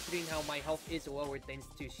decent considering how my health is lowered thanks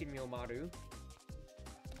to Shinryu Maru.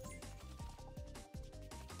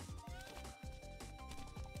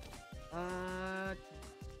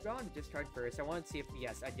 Draw and discard first. I want to see if,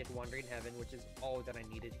 yes, I did Wandering Heaven, which is all that I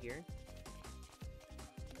needed here.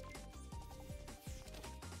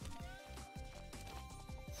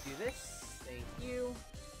 Do this. Thank you.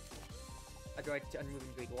 I'd like to Unmoving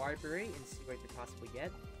Great Library and see what I could possibly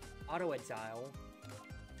get. Auto Exile.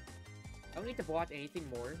 I don't need to block anything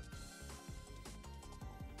more.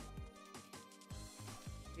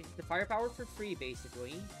 It's the firepower for free,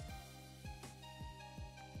 basically.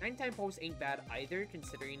 9-time pulse ain't bad either,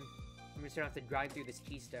 considering I'm just gonna have to drive through this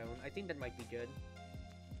keystone. I think that might be good.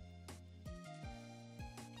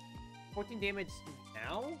 14 damage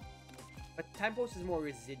now? But time pulse is more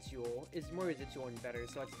residual. And better,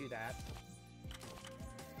 so let's do that.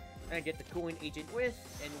 And I get the cooling agent with,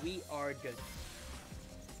 and we are good.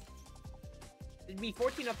 It'd be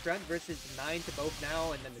 14 up front versus 9 to both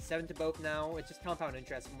now, and then the 7 to both now. It's just compound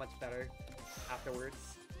interest much better afterwards.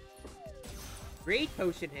 Great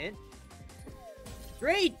potion hit.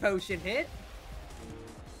 Great potion hit.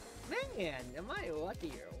 Man, am I lucky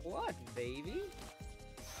or what, baby?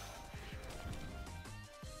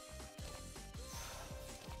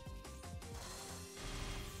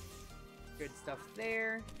 Good stuff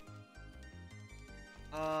there.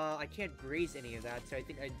 I can't graze any of that, so I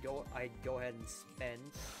think I'd go ahead and spend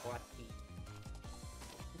Black Key.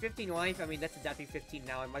 15 life, I mean that's exactly 15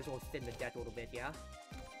 now. I might as well thin the deck a little bit, yeah?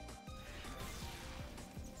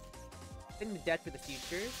 Thin the deck for the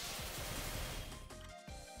future.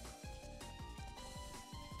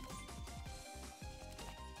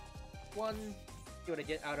 One. See what I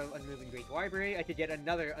get out of Unmoving Great Library. I could get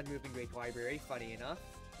another Unmoving Great Library, funny enough.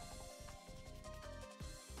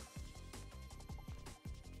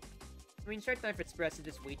 I mean, Shark Knife Express is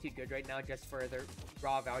just way too good right now just for the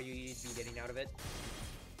raw value you'd be getting out of it.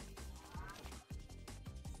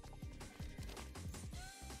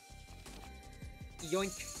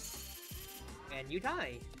 Yoink! And you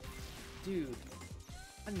die! Dude,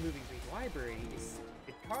 Unmoving Great Library is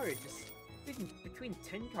a good card. Just between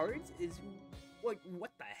 10 cards is what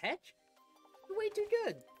the heck? Way too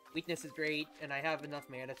good! Weakness is great, and I have enough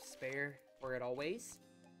mana to spare for it always.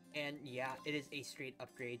 And yeah, it is a straight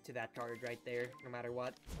upgrade to that card right there, no matter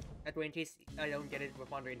what. That way, in case I don't get it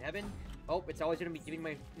with Wandering Heaven, oh, it's always going to be giving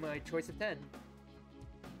my choice of 10.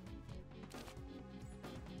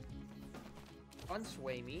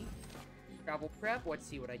 Unsway me. Travel prep, let's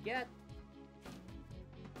see what I get.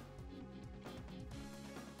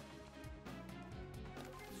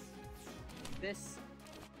 This.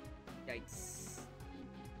 Yikes.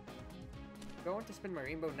 Going to spin my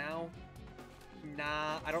rainbow now.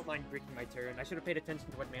 Nah, I don't mind breaking my turn. I should have paid attention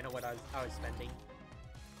to what mana I was spending.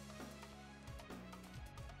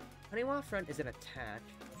 Honeywaw Front is an attack.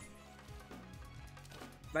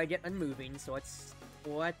 But I get Unmoving, so let's...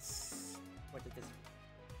 What did this...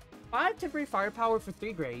 5 temporary firepower for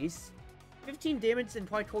 3 grays. 15 damage and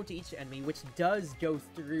apply cold to each enemy, which does go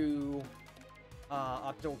through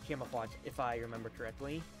optical camouflage, if I remember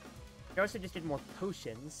correctly. I also just did more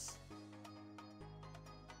potions.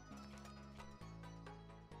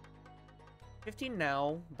 15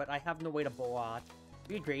 now, but I have no way to block.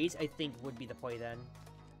 3 grays, I think, would be the play then.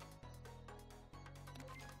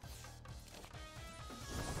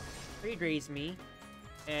 Three grays me,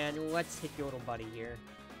 and let's hit your little buddy here.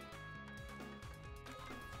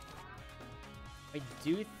 I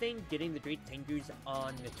do think getting the Great Tengus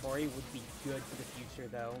on Notori would be good for the future,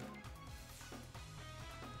 though.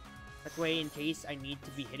 That way, in case I need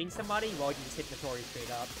to be hitting somebody, well, I can just hit Notori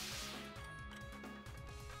straight up.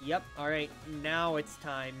 Yep, alright, now it's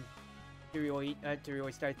time. to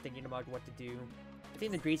really start thinking about what to do. I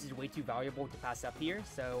think the Grace is way too valuable to pass up here,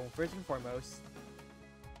 so first and foremost,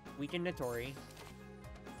 weaken Notori.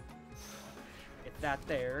 Get that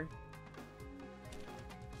there.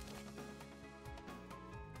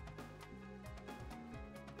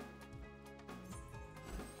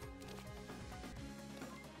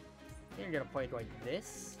 I think I'm gonna play it like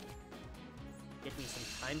this. Get me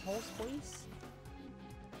some time pulse, please.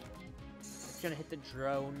 It's gonna hit the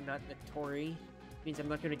drone, not the Tori. Means I'm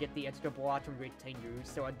not gonna get the extra block from Great Tengu,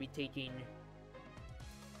 so I'd be taking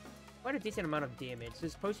quite a decent amount of damage.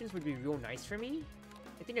 Those potions would be real nice for me.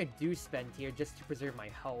 I think I do spend here just to preserve my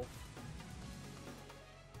health.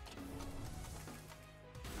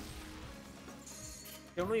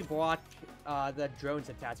 They only block the drone's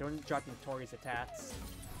attacks. They only drop Notori's attacks.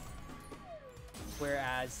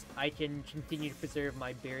 Whereas I can continue to preserve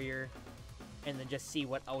my barrier and then just see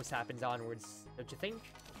what else happens onwards, don't you think?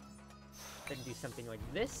 Then do something like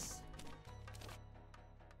this.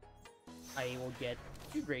 I will get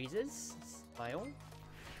 2 grazes. Smile.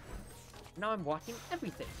 Now I'm blocking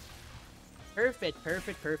everything. Perfect,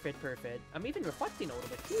 perfect, perfect, perfect. I'm even reflecting a little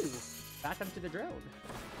bit too. Back onto the drone.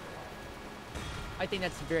 I think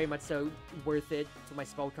that's very much so worth it for my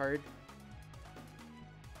spell card.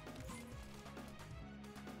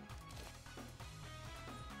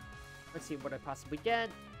 Let's see what I possibly get.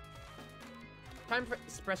 Time for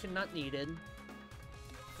expression not needed.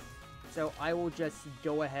 So I will just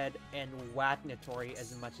go ahead and whack Notori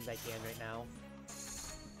as much as I can right now.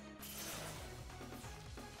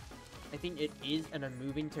 I think it is an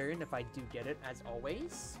unmoving turn if I do get it, as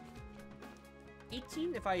always.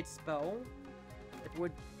 18 if I had spell. It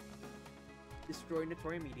would destroy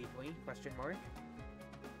Notori immediately, question mark.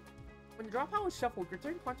 When the draw pile is shuffled,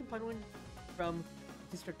 return Quantum Penguin from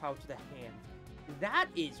District Pile to the hand. That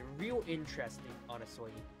is real interesting,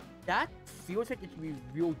 honestly. That feels like it would be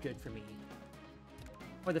real good for me.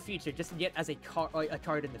 For the future, just to get as a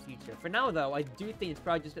card in the future. For now, though, I do think it's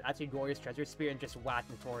probably just actually Glorious Treasure Spear and just whack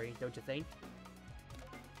Notori, don't you think?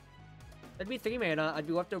 That'd be 3 mana, I'd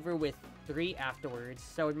be left over with 3 afterwards,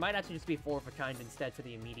 so it might actually just be 4 of a kind instead for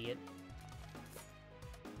the immediate.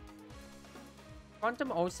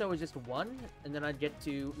 Quantum also is just 1, and then I'd get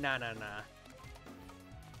to... Nah.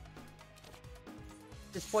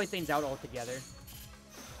 Just play things out altogether.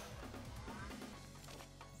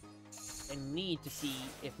 And need to see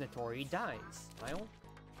if Notori dies. Smile.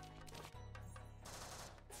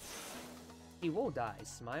 He will die.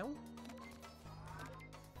 Smile.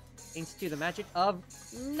 Thanks to the magic of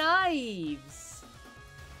knives!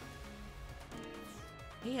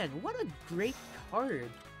 Man, what a great card!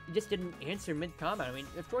 He just didn't answer mid-combat. I mean,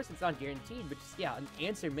 of course it's not guaranteed, but just, yeah, an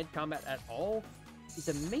answer mid-combat at all is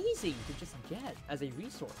amazing to just get as a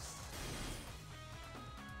resource.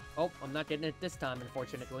 Oh, I'm not getting it this time,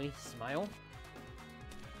 unfortunately. Smile.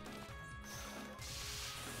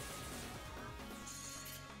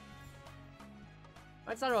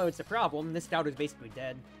 That's not always a problem. This scout is basically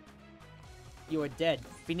dead. You are dead.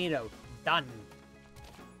 Finito. Done.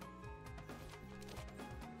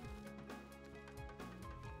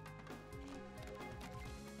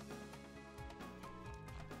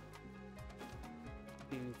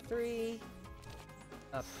 Two, 3.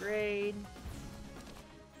 Upgrade.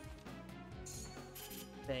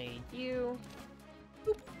 Thank you.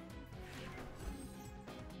 Boop.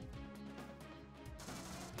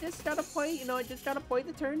 Just gotta play, you know, I just gotta play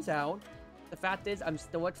the turns out. The fact is, I'm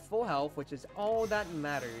still at full health, which is all that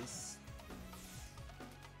matters.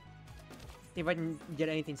 See if I can get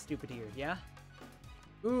anything stupid here, yeah?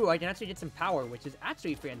 Ooh, I can actually get some power, which is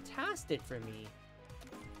actually fantastic for me.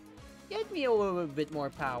 Get me a little bit more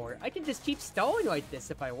power. I can just keep stalling like this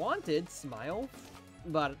if I wanted. Smile.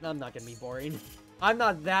 But I'm not gonna be boring. I'm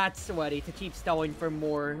not that sweaty to keep stalling for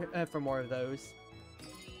more of those.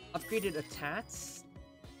 Upgraded attacks.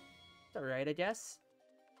 It's alright, I guess.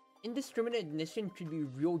 Indiscriminate ignition could be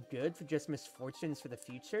real good for just misfortunes for the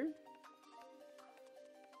future.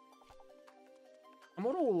 I'm a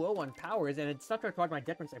little low on powers, and it's not gonna clog my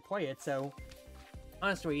deck once I play it, so...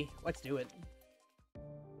 honestly, let's do it.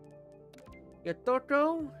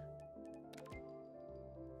 Yotoko?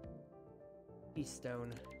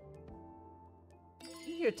 Keystone.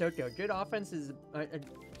 Yotoko, good offense is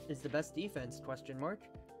the best defense, question mark.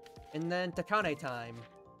 And then Takane time.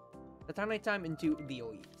 Takane time into the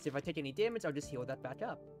elite. So if I take any damage, I'll just heal that back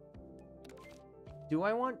up. Do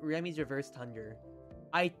I want Remy's Reversed Hunger?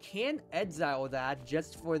 I can exile that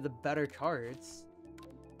just for the better cards.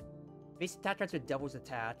 Base attack cards with Devil's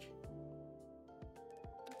Attack.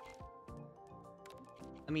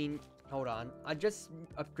 I mean, Hold on. I just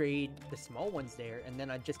upgrade the small ones there, and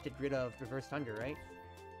then I just get rid of Reverse Thunder, right?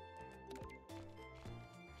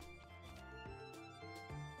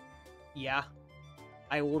 Yeah.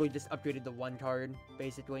 I literally just upgraded the one card,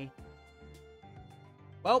 basically.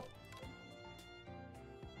 Well.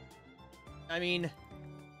 I mean,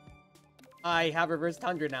 I have Reverse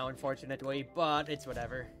Thunder now, unfortunately, but it's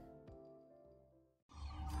whatever.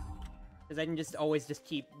 Because I can just always just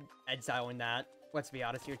keep exiling that. Let's be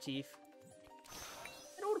honest here, Chief.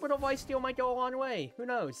 An old bit of lifesteal might go a long way. Who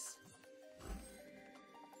knows?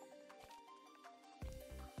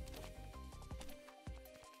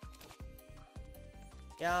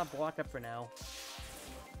 Yeah, block up for now.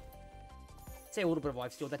 Say a little bit of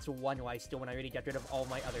lifesteal. That's one lifesteal when I already got rid of all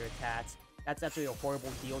my other attacks. That's actually a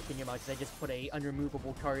horrible deal, can you imagine? I just put a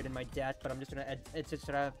unremovable card in my deck, but I'm just gonna it's just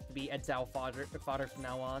gonna be exile fodder from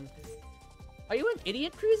now on. Are you an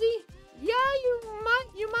idiot, Cruzy? Yeah,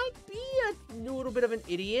 you might be a little bit of an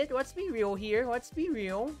idiot. Let's be real here. Let's be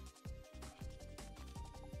real.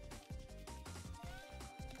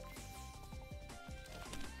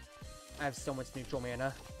 I have so much neutral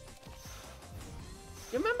mana.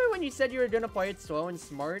 You remember when you said you were gonna play it slow and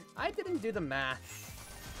smart? I didn't do the math.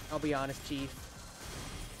 I'll be honest, Chief.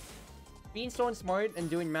 Being slow and smart and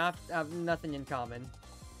doing math have nothing in common.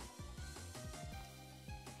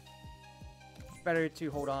 Better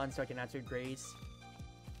to hold on so I can answer Grace.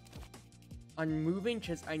 Unmoving,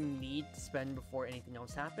 because I need to spend before anything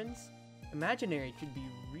else happens. Imaginary could be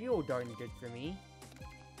real darn good for me.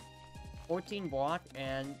 14 block,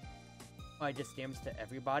 and I just damage to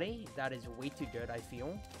everybody. That is way too good, I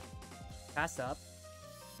feel. Pass up.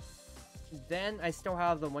 Then I still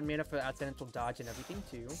have the 1 mana for the accidental dodge and everything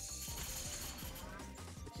too.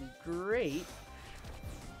 Which is great.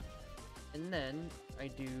 And then I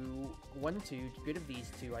do 1-2 to get rid of these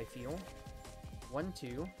two, I feel.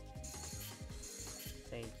 1-2.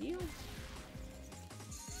 Thank you.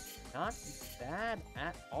 Not bad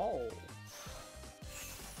at all.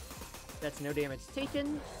 That's no damage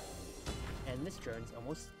taken. And this turn's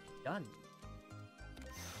almost done.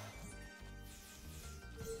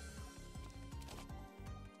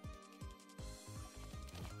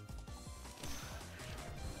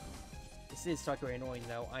 This is such annoying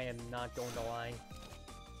though, I am not going to lie.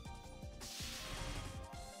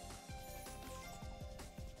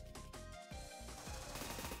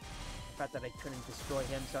 The fact that I couldn't destroy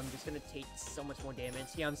him, so I'm just gonna take so much more damage.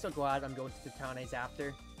 Yeah, I'm so glad I'm going to the Townies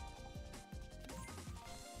after.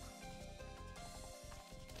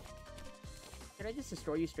 Did I just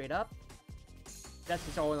destroy you straight up? That's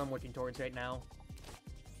just all I'm working towards right now.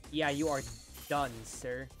 Yeah, you are done,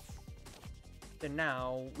 sir. Then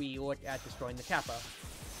now, we look at destroying the Kappa.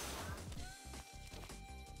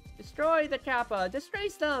 Destroy the Kappa!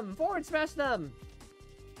 Disgrace them! Forward smash them!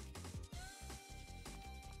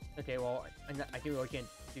 Okay, well, I really can't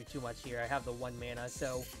do too much here. I have the 1 mana,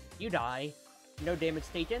 so you die. No damage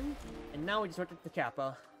taken. And now we just look at the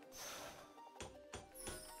Kappa.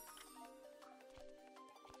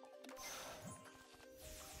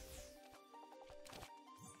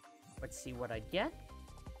 Let's see what I get.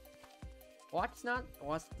 Watch not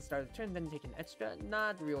lost at the start of the turn, then take an extra.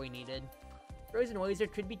 Not really needed. Frozen Laser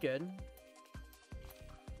could be good.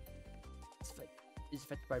 Is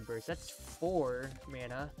affected by burst. That's 4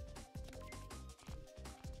 mana.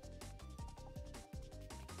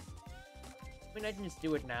 I mean, I can just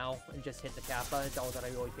do it now and just hit the Kappa. It's all that I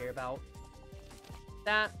really care about.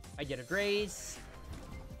 That, I get a Grace.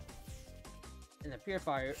 And the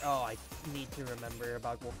Purifier. Oh, I need to remember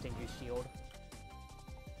about Wolf Tengu's shield.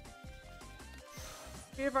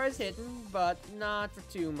 Purifier's hidden, but not for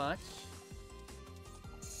too much.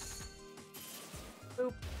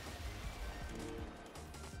 Boop.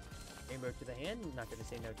 Rainbow to the hand. Not gonna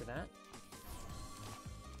say no to that.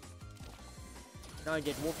 Now I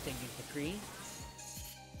get Wolf Tengu's Decree.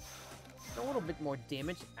 A little bit more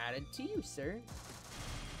damage added to you, sir.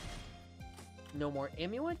 No more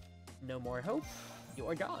Amulet. No more hope. You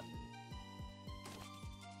are gone.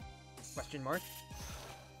 Question mark.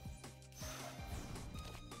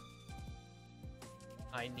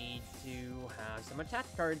 I need to have some attack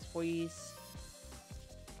cards, please.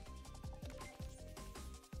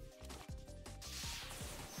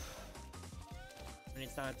 And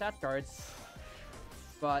it's not attack cards,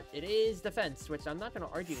 but it is defense, which I'm not going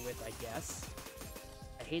to argue with, I guess.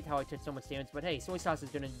 I hate how I took so much damage, but hey, Soy Sauce is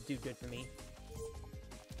going to do good for me.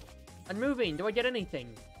 Unmoving, do I get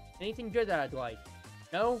anything? Anything good that I'd like?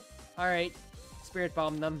 No? Alright. Spirit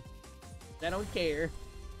Bomb them. I don't care.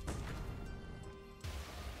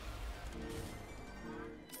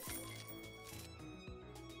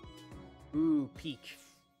 Ooh, peak.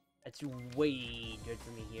 That's way good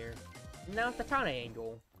for me here. Now it's the Tana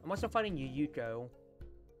angle. I'm also fighting Yuyuko.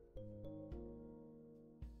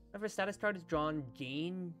 Whenever status card is drawn,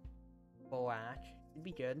 gain black. It'd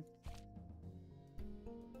be good.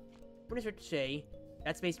 What is Ricochet?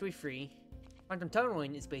 That's basically free. Quantum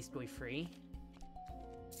Tunneling is basically free.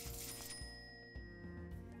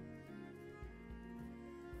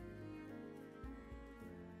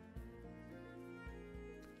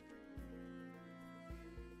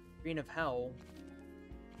 Green of Hell.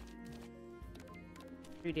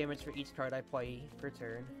 3 damage for each card I play per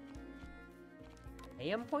turn. I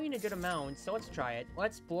am playing a good amount, so let's try it.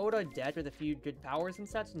 Let's blow it a deck with a few good powers and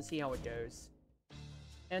such and see how it goes.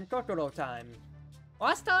 And Kokoro time.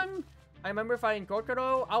 Last time I remember fighting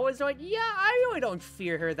Kokoro, I was like, yeah, I really don't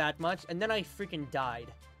fear her that much, and then I freaking died.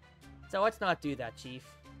 So let's not do that, Chief.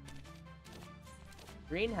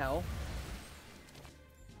 Green Hell.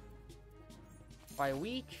 By a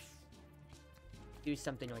week, do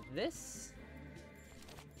something like this.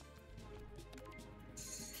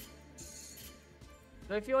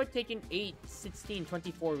 So I feel like taking 8, 16,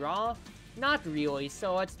 24 raw? Not really,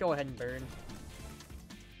 so let's go ahead and burn.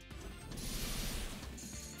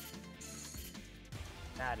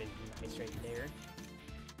 That is nice right there.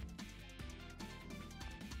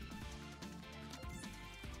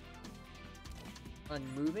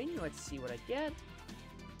 Unmoving, let's see what I get.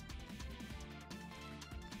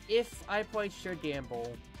 If I play Sure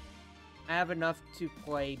Gamble, I have enough to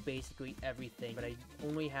play basically everything, but I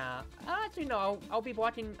only have... Actually, no, I'll be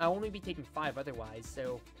blocking... I'll only be taking 5 otherwise,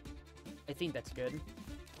 so... I think that's good.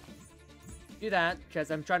 Do that,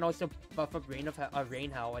 because I'm trying to also buff up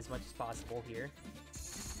Rain Hell as much as possible here.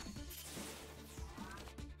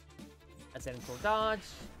 Accidental dodge.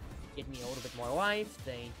 Give me a little bit more life,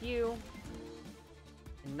 thank you.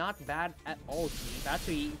 Not bad at all, Chief.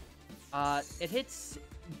 Actually, it hits...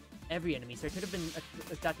 every enemy, so I could have been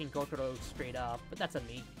attacking Kokoro straight up, but that's on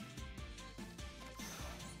me.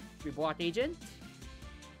 Reblock Agent.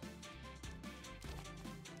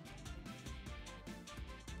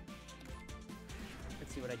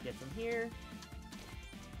 Let's see what I get from here.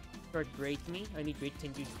 Start Great Me. I need Great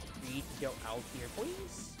Tengu 3 to go out here,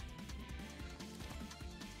 please.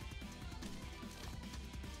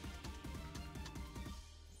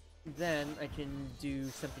 Then I can do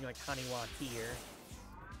something like Haniwa here.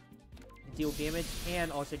 Deal damage and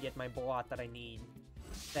also get my blot that I need.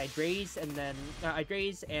 So I graze and then I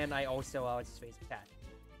graze and I also let's face attack.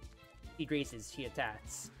 He grazes, he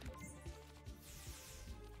attacks.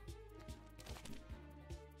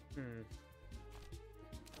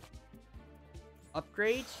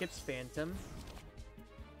 Upgrade Ship's Phantom.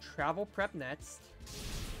 Travel Prep next.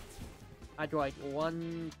 I do like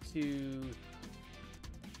 1, 2.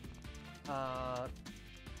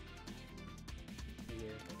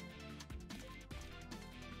 Here.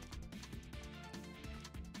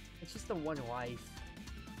 It's just the 1 life.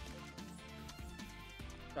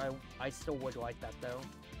 So I still would like that though.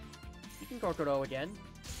 You can Kokoro again.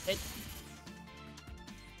 Hit.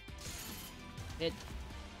 Hit.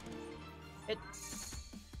 Hit.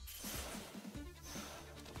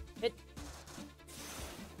 Hit.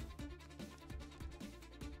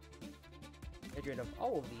 Get rid of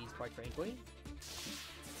all of these, quite frankly.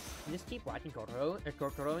 And just keep whacking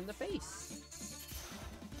Kokoro in the face.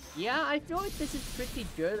 Yeah, I feel like this is pretty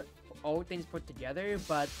good, all things put together,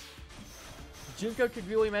 but Junko could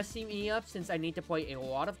really mess me up since I need to play a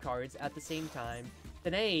lot of cards at the same time.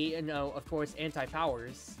 Today, you know, of course,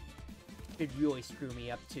 anti-powers could really screw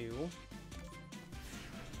me up too.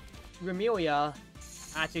 Remelia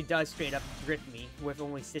actually does straight up grip me with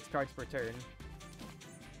only 6 cards per turn.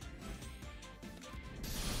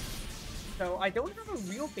 So I don't have a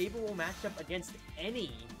real favorable matchup against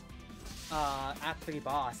any Act 3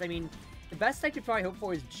 boss. I mean, the best I could probably hope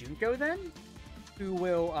for is Junko then, who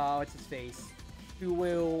will, what's his face? Who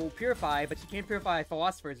will Purify, but she can't Purify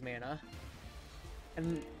Philosopher's Mana.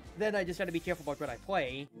 And then I just gotta be careful about what I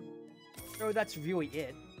play. So that's really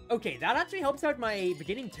it. Okay, that actually helps out my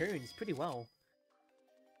beginning turns pretty well.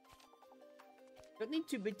 Don't need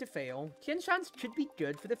too big to fail. Tianshans could be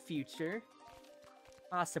good for the future.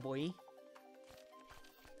 Possibly.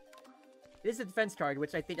 This is a defense card,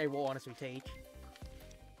 which I think I will honestly take.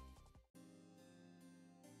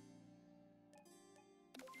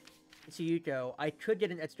 Chiyuko, I could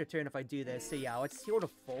get an extra turn if I do this, so yeah, let's heal to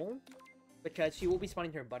full. Because she will be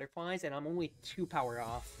spawning her butterflies, and I'm only 2 power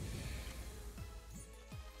off.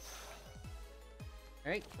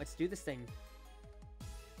 Alright, let's do this thing.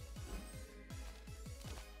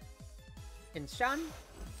 Tianshan.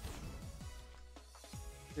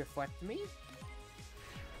 Reflect me.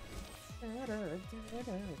 If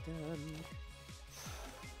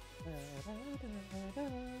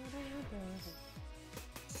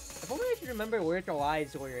only I could remember where to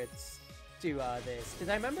lies lyrics to this, because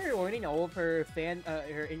I remember learning all of her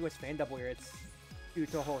her English fan dub lyrics to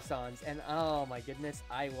Touhou-sans, and oh my goodness,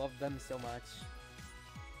 I love them so much.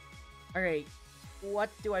 Alright,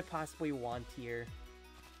 what do I possibly want here?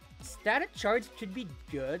 Static charge should be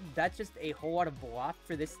good. That's just a whole lot of block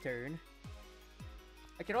for this turn.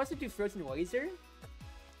 I could also do Frozen Laser,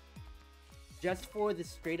 just for the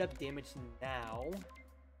straight up damage now.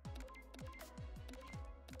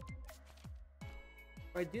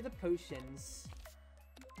 If I do the potions,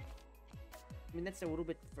 I mean that's a little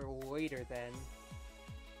bit for later then.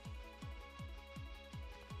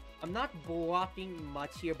 I'm not blocking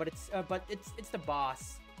much here, but it's the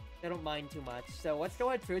boss. I don't mind too much. So let's go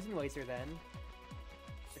ahead Frozen Laser then.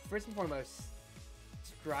 First and foremost,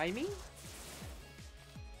 scry me.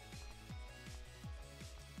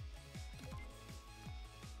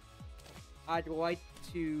 I'd like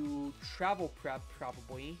to travel prep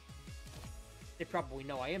probably. Probably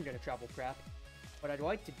no, I am gonna travel prep. What I'd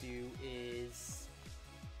like to do is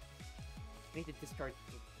I need to discard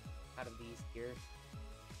out of these here.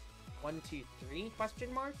 1, 2, 3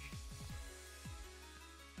 question mark.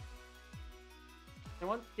 I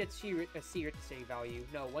want to get a secret to save value.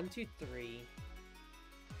 No, 1, 2, 3.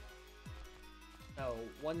 No,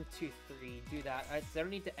 1, 2, 3. Do that. I don't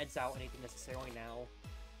need to edge out anything necessarily now.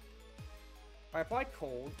 Alright, apply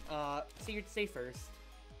cold. Secret to save first.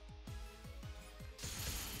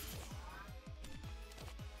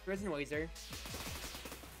 Frozen Laser.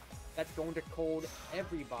 That's going to cold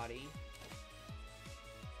everybody.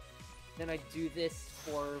 Then I do this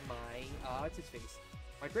for my, what's his face?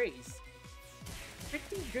 My Graze.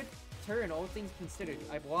 Pretty good turn, all things considered.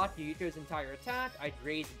 I blocked Yuito's entire attack, I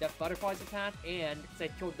raised Death Butterfly's attack, and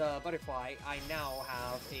since I killed the butterfly, I now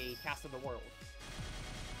have a Cast of the World.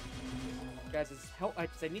 Guys,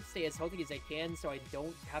 I need to stay as healthy as I can so I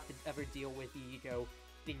don't have to ever deal with Yuito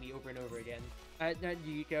hitting me over and over again. Not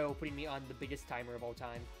Yuiko putting me on the biggest timer of all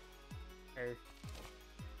time.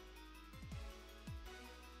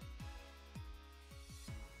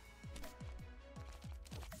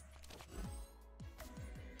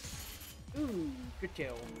 Ooh, good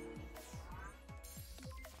kill.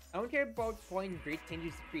 I don't care about flying Great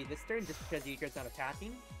Changes Decree this turn just because Yuiko's not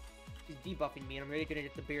attacking. She's debuffing me and I'm really gonna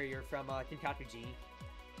get the barrier from Tenkatu G.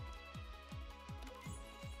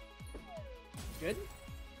 Good.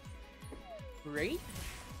 Great.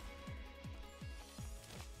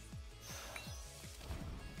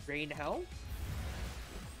 Rain Hell.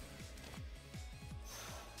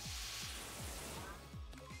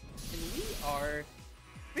 And we are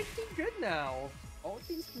pretty good now, all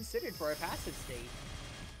things considered for our passive state.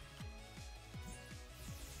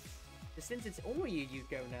 Since it's only a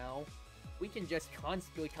Yuko now, we can just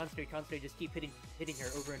constantly just keep hitting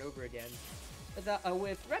her over and over again.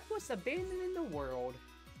 With Reckless Abandon in the World.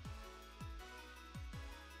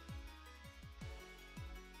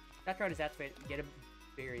 That card is activated. Get a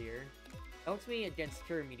barrier. Helps me against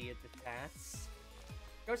her immediate attacks.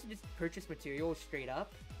 I can also just purchase materials straight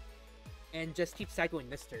up. And just keep cycling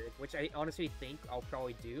this turn, which I honestly think I'll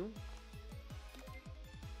probably do.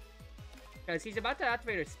 Because he's about to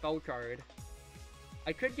activate a spell card.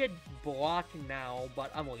 I could get blocked now,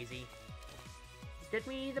 but I'm lazy. Get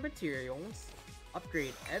me the materials.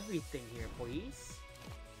 Upgrade everything here, please.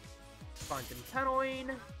 Quantum Tunneling.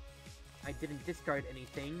 I didn't discard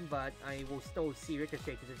anything, but I will still see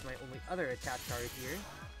Ricochet because it's my only other attack card here.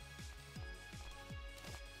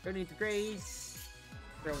 Don't need to graze.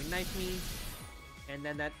 Throwing Knife me. And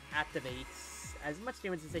then that activates as much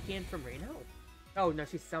damage as I can from Rain Hell. Oh no,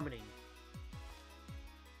 she's summoning.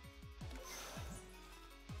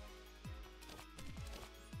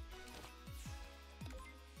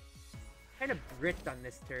 Kind of bricked on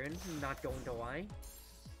this turn, not going to lie.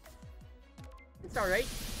 It's alright.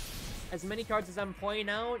 As many cards as I'm playing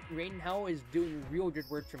out, Rain Hell is doing real good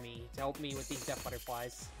work for me to help me with these Death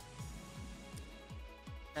Butterflies.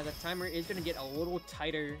 Now the timer is going to get a little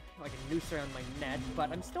tighter, like a noose around my neck,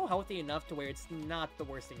 but I'm still healthy enough to where it's not the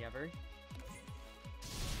worst thing ever.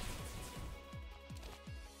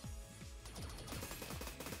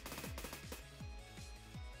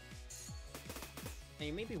 Now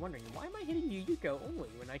you may be wondering, why am I hitting Yuko only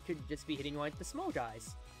when I could just be hitting like the small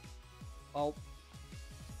guys? Well,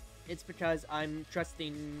 it's because I'm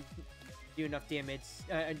trusting do enough damage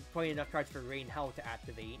and playing enough cards for Rain Hell to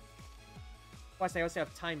activate. Plus, I also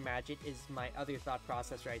have Time Magic is my other thought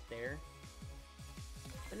process right there.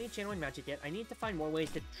 I don't need Channeling Magic yet. I need to find more ways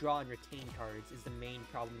to draw and retain cards is the main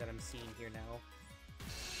problem that I'm seeing here now.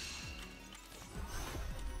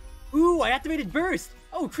 Ooh, I activated burst!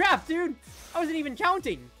 Oh crap, dude! I wasn't even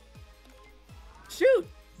counting! Shoot!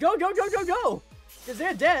 Go, go, go, go, go! Because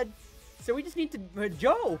they're dead. So we just need to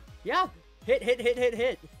go! Yeah! Hit, hit, hit, hit,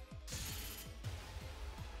 hit!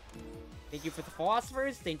 Thank you for the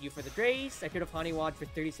philosophers, thank you for the Drace. I could have Honeywad for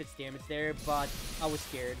 36 damage there, but I was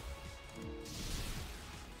scared.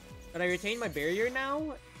 But I retain my barrier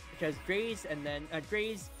now, because Drace and then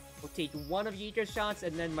Drace will take one of Yeeter's shots,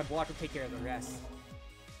 and then my block will take care of the rest.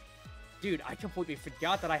 Dude, I completely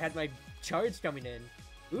forgot that I had my charge coming in.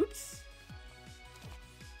 Oops.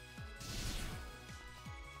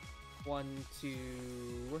 1,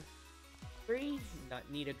 2, 3. Not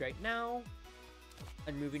needed right now.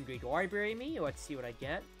 Unmoving Great Library me. Let's see what I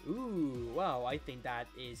get. Ooh, wow, I think that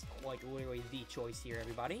is quite literally the choice here,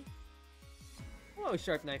 everybody. Hello,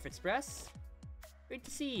 Sharp Knife Express. Great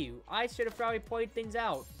to see you. I should have probably played things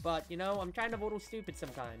out, but, you know, I'm kind of a little stupid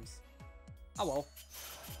sometimes. Oh well.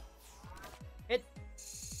 Hit.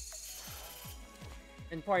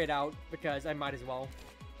 And play it out, because I might as well.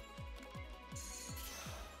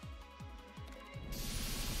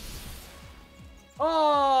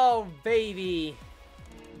 Oh, baby!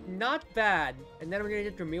 Not bad. And then I'm gonna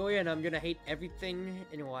get Dramelia, and I'm gonna hate everything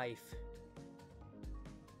in life.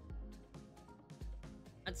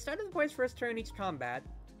 At the start of the player's first turn each combat,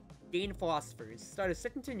 gain Philosophers. Start a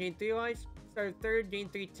second turn, gain 3 life. Start a third, gain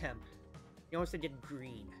 3 temp. You also get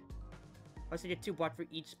green. Also get 2 block for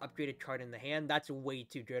each upgraded card in the hand. That's way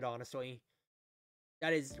too good, honestly.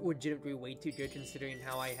 That is legitimately way too good considering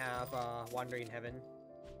how I have Wandering Heaven.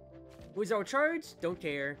 Lose our charge? Don't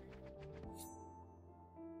care.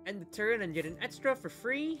 End the turn and get an extra for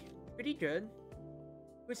free. Pretty good.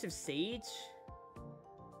 Elusive Sage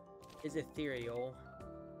is ethereal.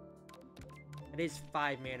 It is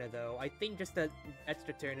 5 mana though. I think just the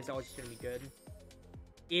extra turn is always gonna be good.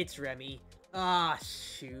 It's Remy. Ah,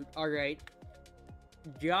 shoot. Alright.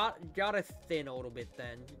 Gotta thin a little bit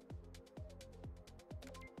then.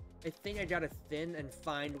 I think I gotta thin and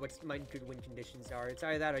find what my good win conditions are. It's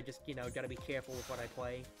either that or I just, you know, gotta be careful with what I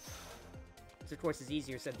play. Which of course is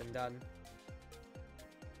easier said than done.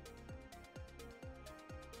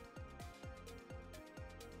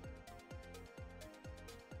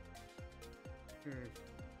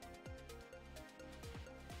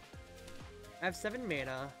 I have 7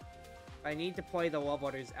 mana. I need to play the Love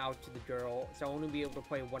Letters out to the girl, so I'll only be able to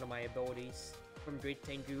play one of my abilities from Great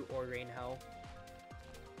Tengu or Rain Hell.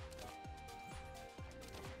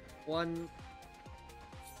 1,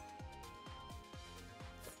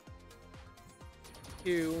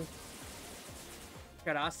 2.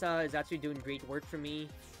 Karasa is actually doing great work for me,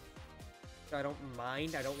 so I don't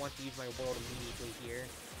mind. I don't want to use my world immediately here.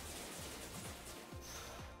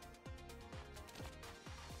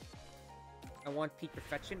 I want Peak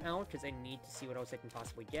Perfection out because I need to see what else I can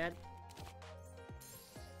possibly get.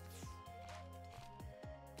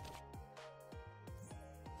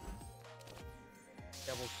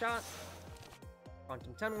 Double shot.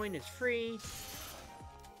 Quantum Tunneling is free.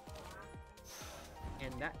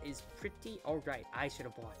 And that is pretty alright. I should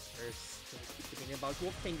have blocked first. I keep thinking about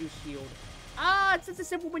Wolf Tengu Shield. Ah, it's such a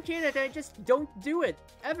simple mechanic. I just don't do it.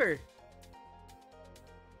 Ever.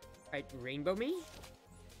 Alright, Rainbow me.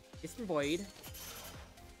 Distant Void.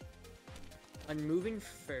 Unmoving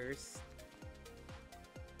first.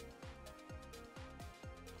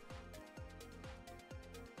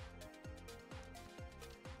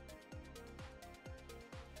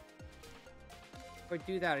 If I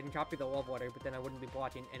do that, I can copy the Love Letter, but then I wouldn't be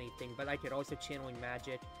blocking anything. But I could also Channeling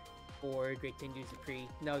Magic or Great Tengu Supreme.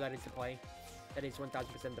 No, that is the play. That is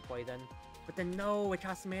 1000% the play then. But then no, it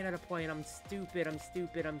costs mana to play, and I'm stupid, I'm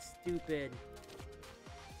stupid, I'm stupid.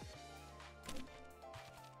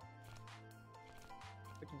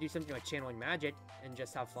 We can do something like Channeling Magic and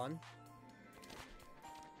just have fun.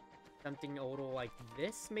 Something a little like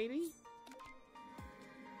this, maybe?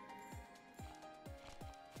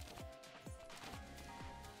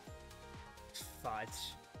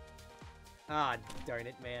 Fudge. Ah, darn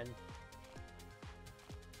it, man.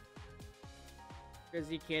 Because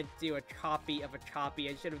you can't do a copy of a copy.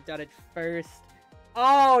 I should have done it first.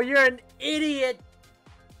 Oh, you're an idiot!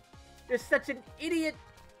 You're such an idiot!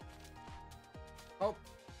 Oh,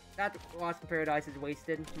 that Lost in Paradise is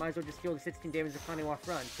wasted. Might as well just deal the 16 damage of Honeywell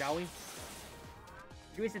front, shall we?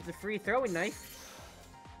 Cruz, it's a free throwing knife.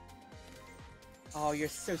 Oh, you're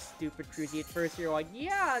so stupid, Cruzy. At first, you're like,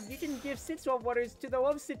 yeah, you can give 6 Love Waters to the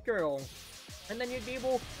Love Sit Girl. And then you'd be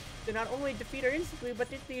able to not only defeat her instantly, but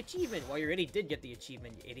get the achievement. Well, you already did get the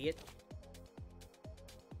achievement, you idiot.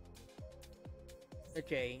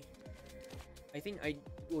 Okay. I think I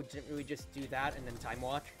will generally just do that and then Time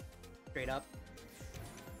Walk. Straight up.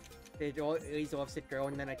 They always off sit girl,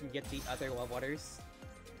 and then I can get the other love waters.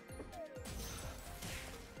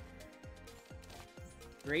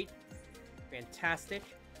 Great. Fantastic.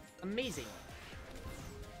 Amazing.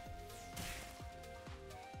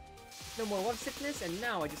 No more love sickness, and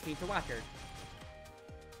now I just need to whack her.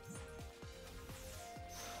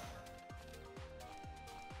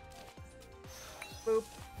 Boop.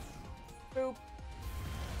 Boop.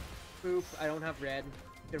 Boop. I don't have red.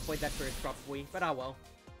 Could've played that first probably, but ah well.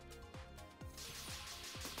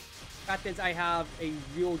 Fact is, I have a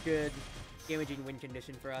real good damaging win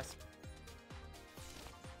condition for us.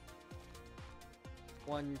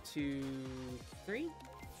 1, 2, 3.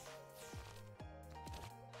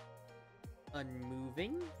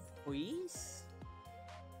 Unmoving, please.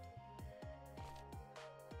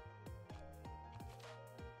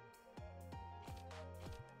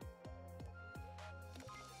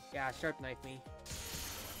 Yeah, sharp knife me.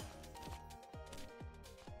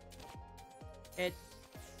 Hit.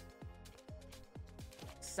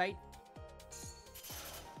 Sight.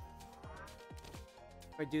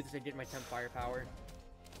 If I do this, I get my temp firepower.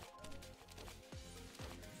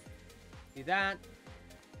 Do that.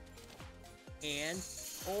 And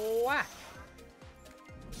whack!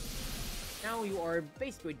 Now you are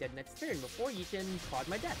basically dead next turn before you can prod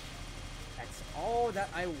my death. That's all that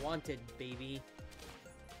I wanted, baby.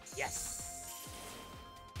 Yes!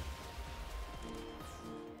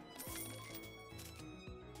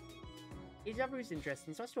 Deja Vu is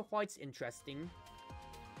interesting. Celestial Flight's interesting.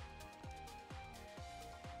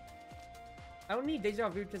 I don't need Deja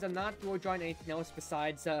Vu because I'm not really drawing anything else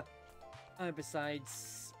besides Side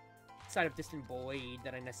of Distant Blade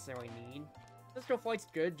that I necessarily need. Celestial Flight's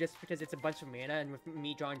good just because it's a bunch of mana, and with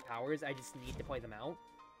me drawing powers, I just need to play them out.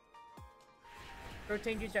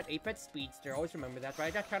 Protein used at Apex Speedster, always remember that, but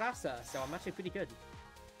I got Karasa, so I'm actually pretty good.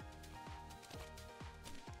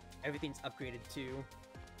 Everything's upgraded too.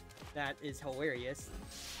 That is hilarious.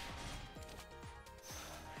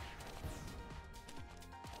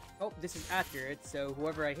 Oh, this is accurate, so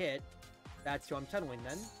whoever I hit, that's who I'm tunneling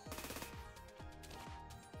then.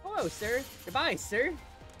 Hello, sir. Goodbye, sir.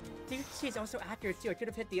 She's also accurate too. I could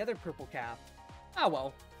have hit the other purple cap. Oh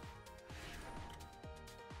well.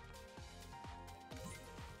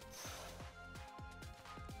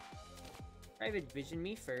 Private Vision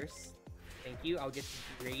me first. Thank you. I'll just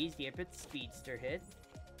raise the Epic Speedster hit.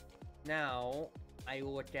 Now, I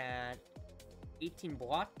look at 18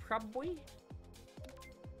 block, probably?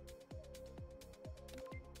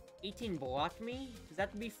 18 block me? Because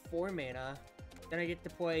that would be 4 mana. Then I get to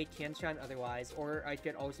play Tianshan otherwise, or I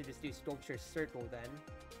could also just do Sculpture Circle then.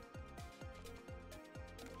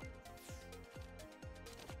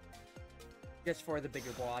 Just for the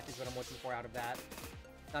bigger block is what I'm looking for out of that.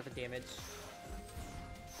 Not the damage.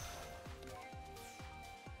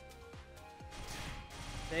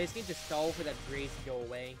 I just need to stall for that graze to go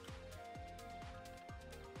away.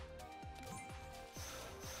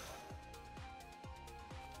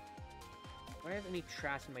 Do I have any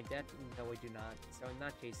trash in my deck? No, I do not. So in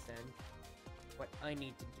that case then, what I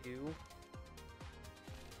need to do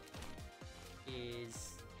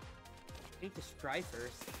is I need to scry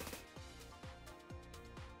first.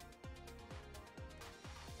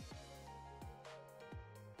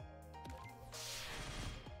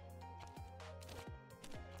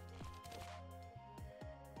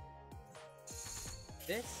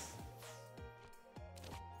 This.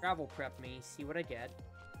 Travel prep me, see what I get.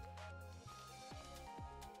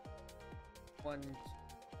 1, 2,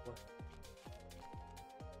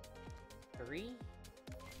 3.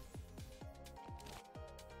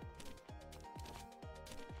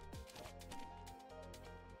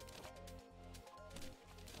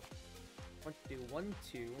 Want to do 1,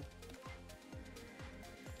 2,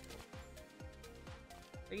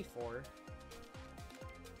 3, 4.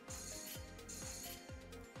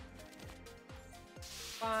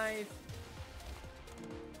 5,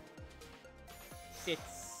 6,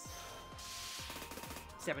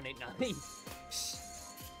 7, 8, 9.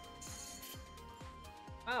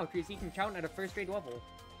 Wow, Chrissy can count at a first grade level.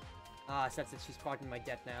 Ah, sucks that she's clogging my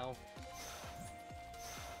debt now.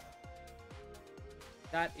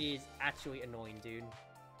 That is actually annoying, dude.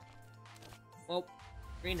 Well,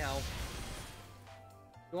 green hell.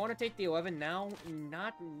 Do I want to take the 11 now?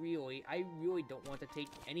 Not really. I really don't want to take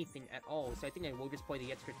anything at all, so I think I will just play the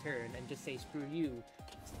extra turn and just say screw you,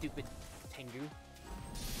 stupid Tengu.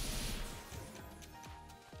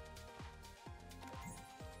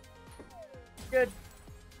 Good.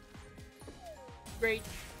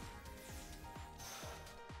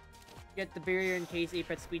 Get the barrier in case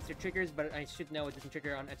Apex speeds or triggers, but I should know it doesn't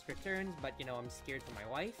trigger on extra turns, but you know, I'm scared for my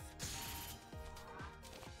wife.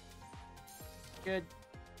 Good.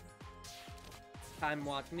 Time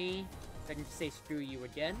walk me. I can say screw you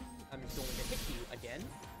again. I'm just going to hit you again.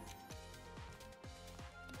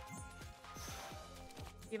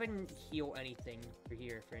 See if I can heal anything for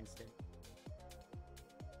here, for instance.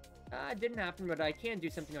 It didn't happen, but I can do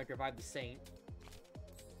something like revive the Saint.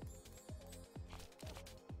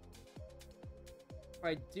 If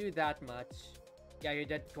I do that much... Yeah, you're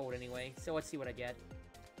dead cold anyway, so let's see what I get.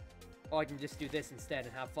 Oh, I can just do this instead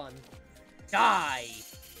and have fun. Die!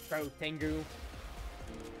 Pro Tengu.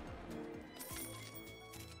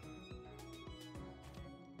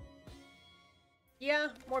 Yeah,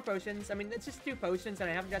 more potions. I mean, it's just 2 potions, and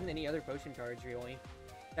I haven't gotten any other potion cards, really.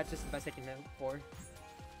 That's just the best I can hope for.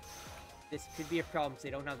 This could be a problem, because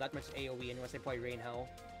they don't have that much AoE unless I play Rain Hell.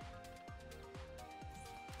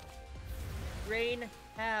 Rain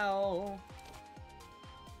Hell!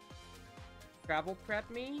 Travel prep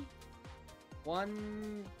me?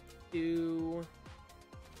 1, 2,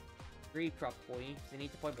 3 probably, because I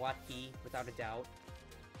need to play Black Key, without a doubt.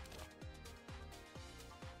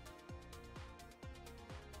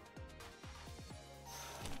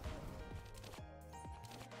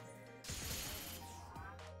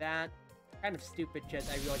 That kind of stupid shit.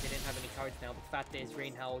 I realized I didn't have any cards now, but the fact is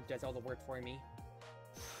Rain Hell does all the work for me.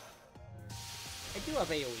 I do have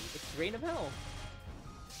AoE. It's Rain of Hell.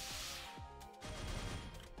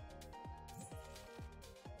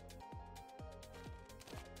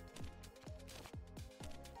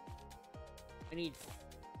 I need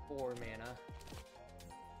 4 mana.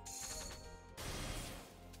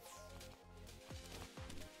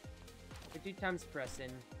 I 2 times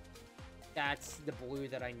pressing. That's the blue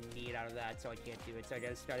that I need out of that, so I can't do it. So I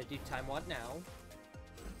just gotta do Time What now.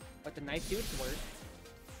 Let the knife do its work.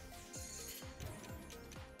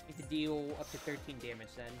 Need to deal up to 13 damage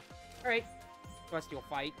then. Alright. Celestial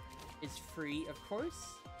Fight is free, of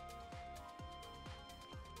course.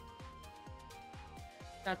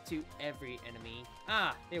 Not to every enemy.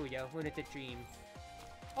 Ah, there we go. Lunatic Dream.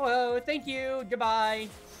 Hello, thank you. Goodbye.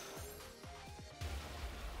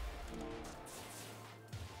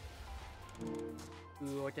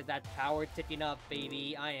 Ooh, look at that power ticking up,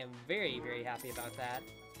 baby. I am very, very happy about that.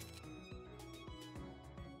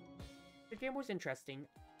 The game was interesting.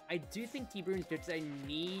 I do think T-Brune's good because I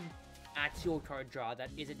need actual card draw that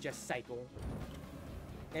isn't just cycle.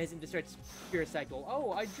 It isn't just pure cycle.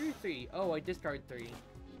 Oh, I drew 3. Oh, I discard 3.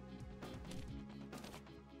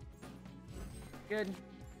 Good.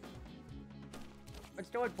 I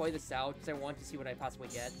still want to play this out because I want to see what I possibly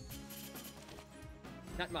get.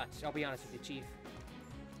 Not much, I'll be honest with you, Chief.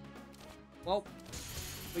 Well,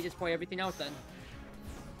 we just play everything out then.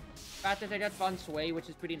 Fact is I got Fun Sway, which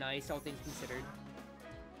is pretty nice, all things considered.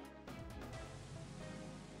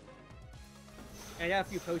 And I got a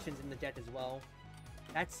few potions in the deck as well.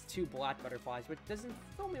 That's 2 black butterflies, which doesn't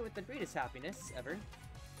fill me with the greatest happiness, ever.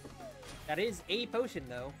 That is a potion,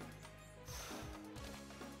 though.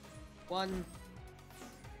 1,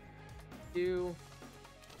 2,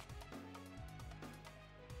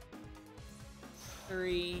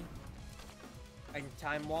 3. I can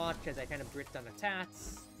Time Watch because I kind of bricked on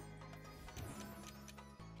attacks.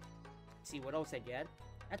 See what else I get.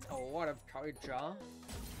 That's a lot of card draw.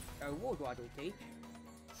 What do I take?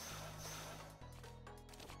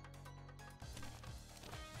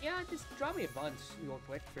 Yeah, just draw me a bunch real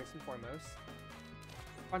quick, first and foremost.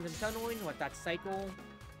 Quantum Tunneling, let that cycle.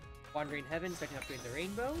 Wandering Heaven, so I can upgrade the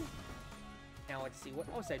rainbow. Now let's see what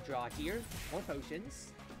else I draw here. More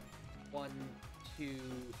potions. 1, 2,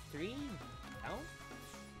 3. Now.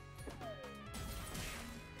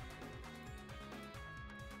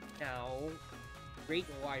 Now, Great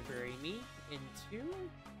Library me into...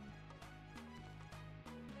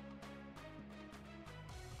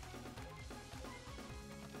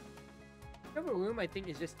 Cover Room, I think,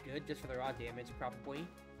 is just good, just for the raw damage, probably.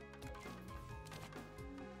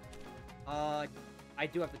 I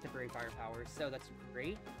do have the temporary firepower, so that's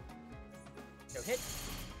great. So hit.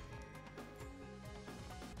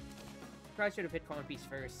 Probably should have hit Clone Piece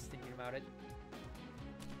first, thinking about it.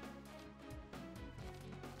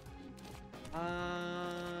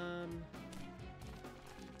 I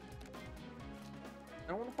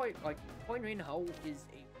don't want to fight, like, playing Rain Hell is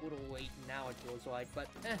a little late now, it feels like, but,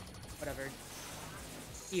 whatever.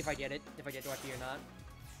 See if I get it, if I get lucky or not.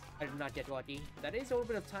 I did not get lucky. That is a little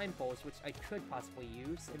bit of Time Pulse, which I could possibly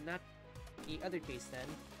use, in that, the other case then.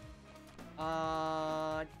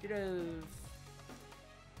 Should have...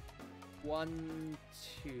 1,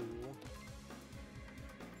 2...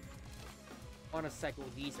 want to cycle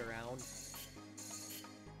these around.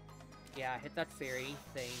 Yeah, hit that fairy.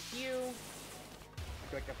 Thank you.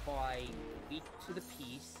 I'm going to apply beat to the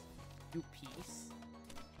piece. Do piece.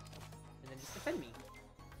 And then just defend me.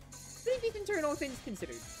 Pretty decent turn, all things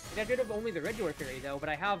considered. I got rid of only the regular fairy though, but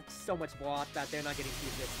I have so much block that they're not getting to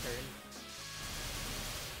use this turn.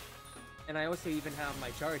 And I also even have my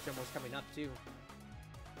charge almost coming up too.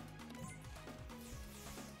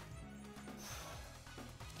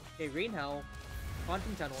 Okay, Rain Hell.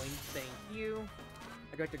 Quantum Tunneling, thank you.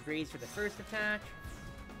 I got to graze for the first attack.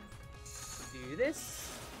 Do this.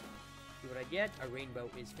 See what I get. A rainbow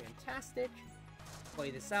is fantastic.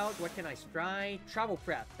 Play this out. What can I try? Travel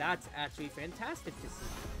prep. That's actually fantastic to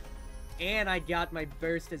see. And I got my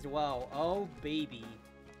burst as well. Oh, baby.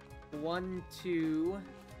 1, 2,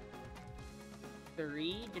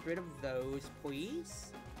 3. Get rid of those,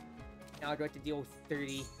 please. Now I got to deal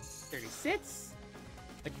 30, 36.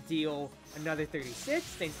 I can deal another 36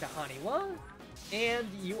 thanks to Haniwa. And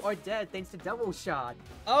you are dead thanks to double shot.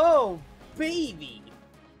 Oh, baby.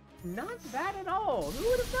 Not bad at all. Who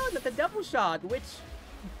would have known that the double shot, which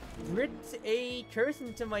ripped a curse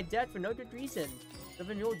into my deck for no good reason, would have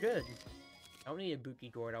been real good. I don't need a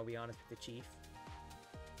Buki Gourd, I'll be honest with the Chief.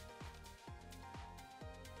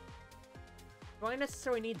 Do I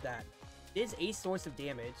necessarily need that? It is a source of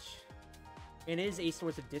damage. It is a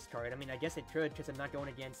source of discard. I mean, I guess it could, because I'm not going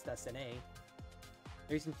against Sene.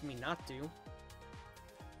 Reason for me not to.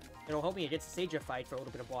 It'll help me against Saja fight for a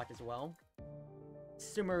little bit of block as well.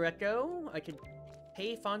 Sumereko, I could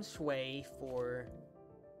pay Feng Shui for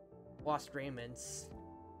Lost Raiments.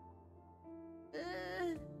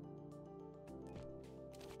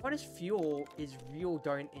 Punish Fuel is real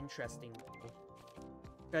darn interesting,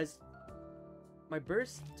 because my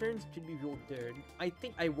burst turns could be real good. I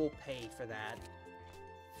think I will pay for that.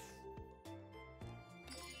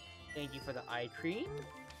 Thank you for the eye cream.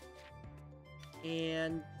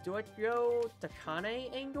 And do I go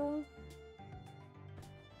Takane angle?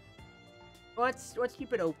 Let's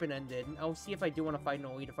keep it open-ended. I'll see if I do want to fight an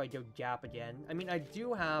elite if I do Gap again. I mean, I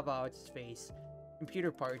do have, what's his face?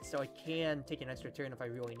 Computer parts, so I can take an extra turn if I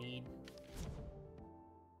really need.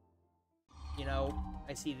 You know,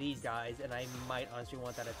 I see these guys, and I might honestly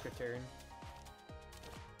want that extra turn.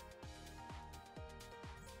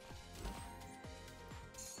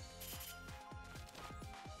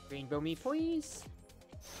 Rainbow me, please.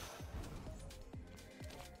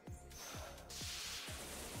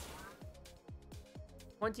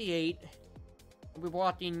 $28. I'll be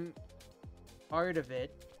blocking part of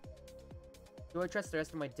it. Do I trust the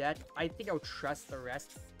rest of my deck? I think I'll trust the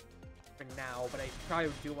rest for now, but I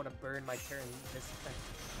probably do want to burn my turn this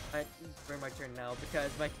time. Burn my turn now,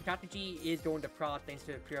 because my Kakaji is going to prot thanks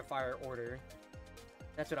to the Purifier Order.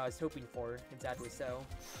 That's what I was hoping for, exactly so.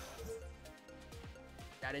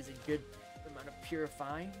 That is a good amount of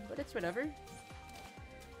Purify, but it's whatever.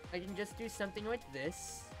 I can just do something like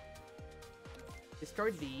this.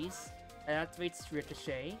 Discard these. That activates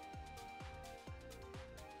Ricochet.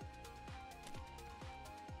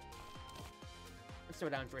 Let's slow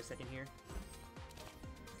down for a second here.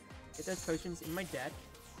 Get those potions in my deck.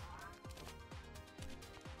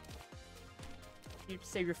 Keep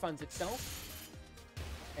save your funds itself.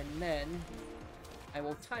 And then I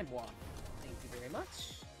will time walk. Thank you very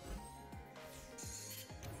much.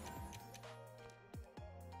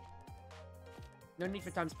 No need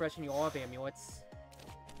for time suppression, you all have amulets.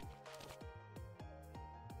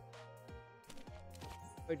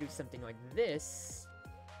 Or do something like this.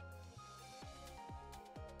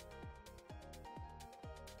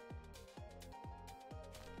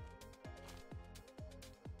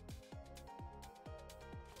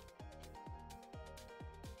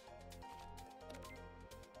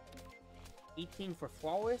 $18 for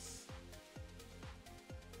Flawless.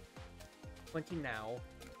 20 now.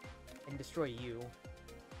 And destroy you. You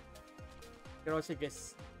can also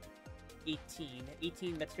just 18.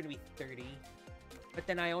 18, that's gonna be 30. But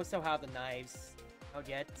then I also have the knives I'll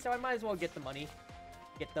get. So I might as well get the money.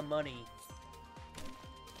 Get the money.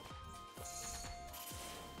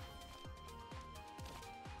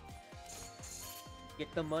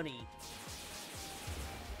 Get the money.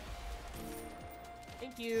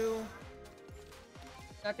 Thank you.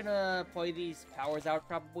 Not gonna play these powers out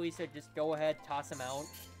probably, so just go ahead, toss them out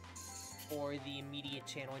for the immediate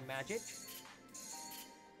channeling magic.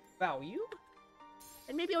 Value?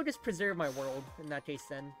 And maybe I'll just preserve my world in that case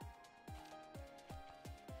then.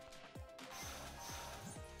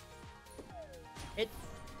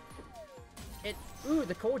 Ooh,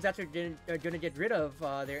 the colds actually are gonna get rid of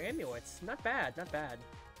their amulets. Not bad, not bad.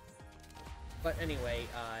 But anyway,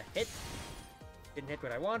 hit. Didn't hit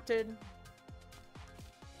what I wanted.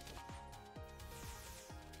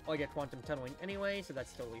 I get quantum tunneling anyway, so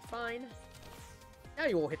that's totally fine. Now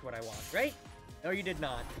you will hit what I want, right? No, you did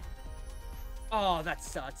not. Oh, that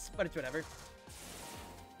sucks, but it's whatever.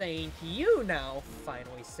 Thank you now,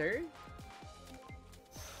 finally, sir.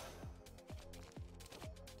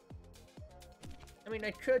 I mean,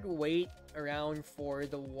 I could wait around for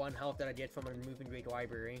the 1 health that I get from a Unmoving Great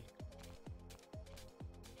Library.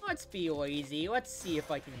 Let's be lazy. Let's see if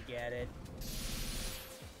I can get it.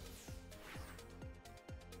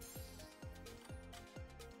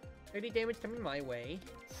 $30 damage coming my way.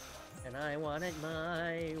 And I want it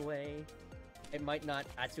my way. It might not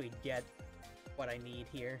actually get what I need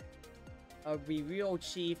here. I'll be real,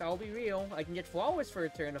 Chief. I'll be real. I can get Flawless for a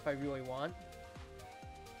turn if I really want.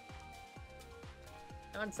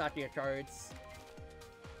 On Satya cards.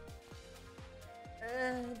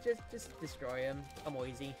 Just destroy him. I'm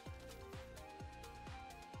lazy.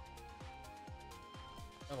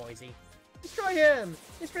 I'm lazy. Destroy him!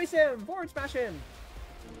 Disgrace him! Forward smash him!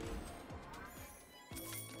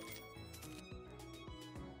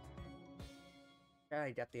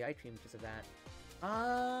 I got the eye cream because of that.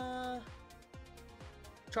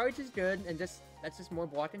 Charge is good, and that's just more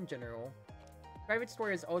block in general. Private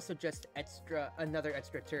Store is also just another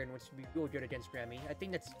extra turn, which would be real good against Grammy. I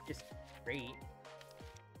think that's just great.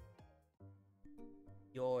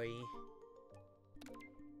 Yoy.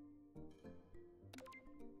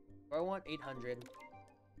 I want 800.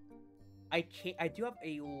 I do have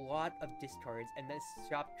a lot of discards, and this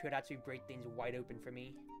shop could actually break things wide open for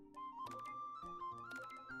me.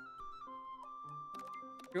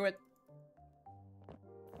 Screw it.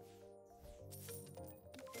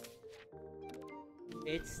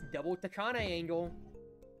 It's double Takana angle.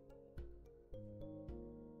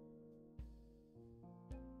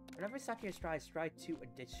 Whenever Sakura tries, try 2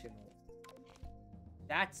 additional.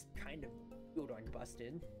 That's kind of real darn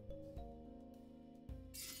busted.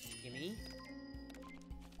 Gimme.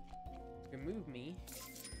 Remove me.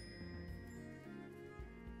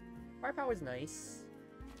 Firepower's nice.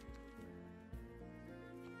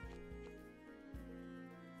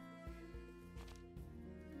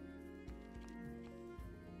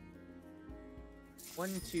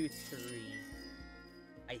 One, two, three.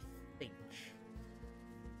 I think.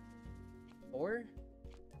 4?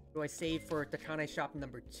 Do I save for Takane shop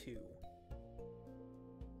number 2?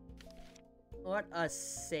 Let us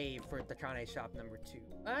save for Takane shop number 2.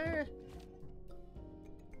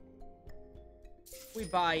 We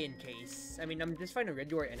buy in case. I mean, I'm just finding a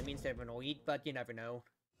regular enemy instead of an elite, but you never know.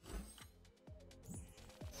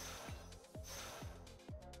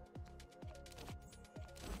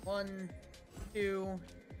 One, 2.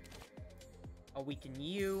 I'll weaken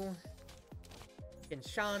you. Weaken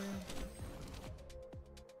Shan.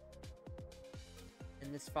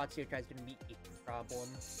 And this Fatsuyo guy is gonna be a problem.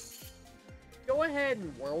 Go ahead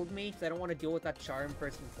and world me, because I don't want to deal with that charm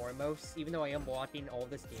first and foremost. Even though I am blocking all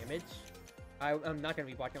this damage. I'm not going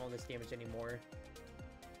to be blocking all this damage anymore.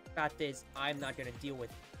 Fact is, I'm not going to deal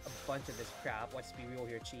with a bunch of this crap. Let's be real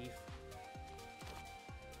here, Chief.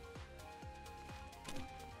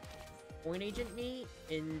 Point Agent me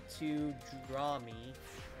into Draw Me.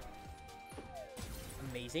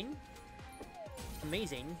 Amazing.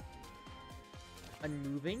 Amazing.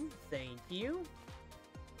 Unmoving, thank you.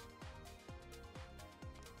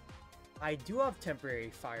 I do have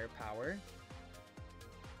temporary firepower.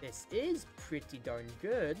 This is pretty darn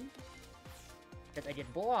good. Because I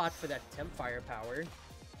get blocked for that temp firepower.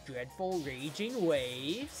 Dreadful Raging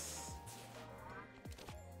Waves.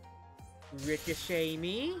 Ricochet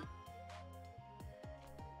me.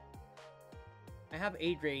 I have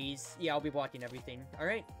 8 rays. Yeah, I'll be blocking everything.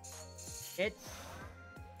 Alright. Hit.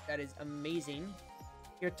 That is amazing.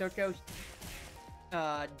 Here, Toko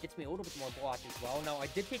gets me a little bit more block as well. Now, I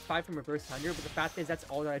did take 5 from Reverse Thunder, but the fact is that's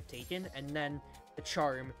all that I've taken, and then the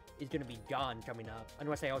charm is going to be gone coming up.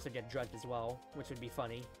 Unless I also get drugged as well, which would be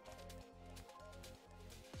funny.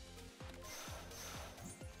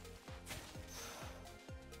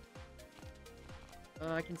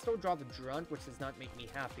 I can still draw the Drunt, which does not make me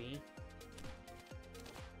happy.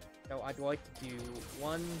 So I'd like to do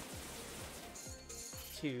 1,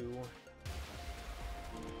 2...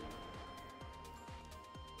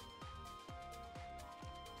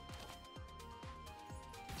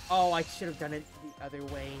 Oh, I should have done it the other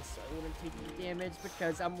way, so I wouldn't take the damage,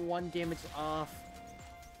 because I'm 1 damage off.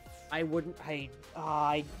 I wouldn't...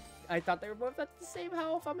 I thought they were both at the same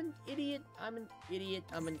health. I'm an idiot. I'm an idiot.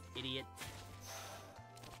 I'm an idiot.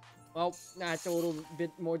 Well, that's a little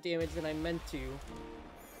bit more damage than I meant to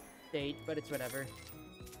state, but it's whatever.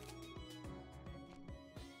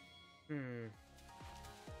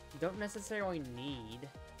 Don't necessarily need...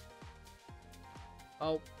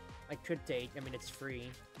 Oh, I could take. I mean, it's free.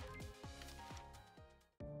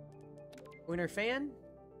 Winter Fan?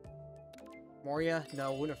 Moria?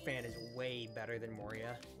 No, Winter Fan is way better than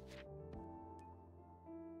Moria.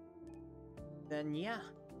 Then, yeah.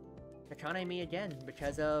 Akane me again,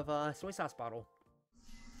 because of, soy sauce bottle.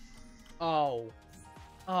 Oh.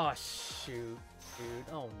 Oh, shoot, dude.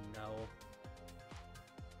 Oh, no.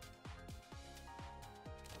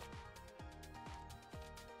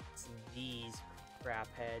 It's these crap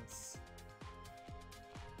heads.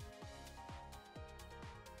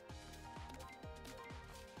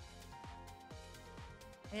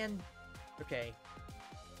 And, okay.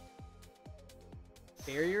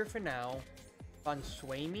 Barrier for now. Fun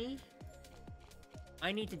sway me.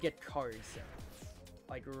 I need to get cards,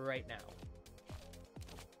 like, right now.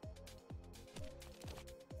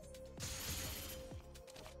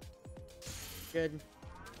 Good.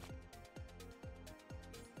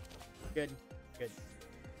 Good. Good.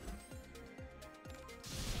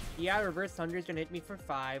 Yeah, Reverse Thunder's gonna hit me for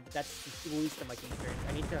 5. That's the least of my concerns.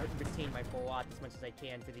 I need to retain my full lot as much as I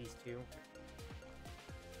can for these two.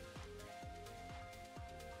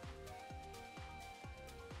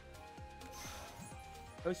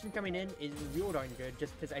 Potion coming in is real darn good,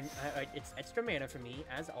 just because it's extra mana for me,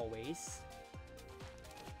 as always.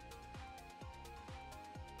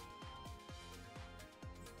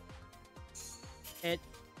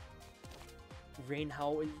 Rain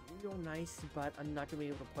Howl is real nice, but I'm not gonna be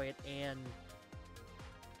able to play it and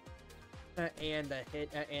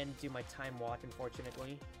do my time walk,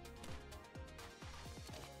 unfortunately.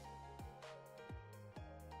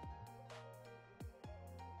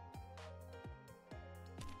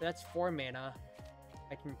 That's 4 mana.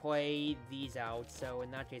 I can play these out, so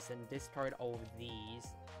in that case, then discard all of these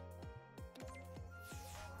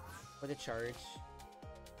with a charge.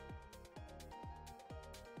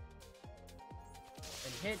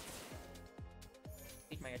 And hit.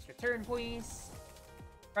 Take my extra turn, please.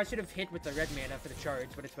 I should have hit with the red mana for the charge,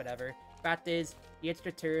 but it's whatever. Fact is, the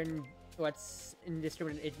extra turn lets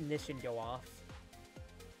indiscriminate ignition go off.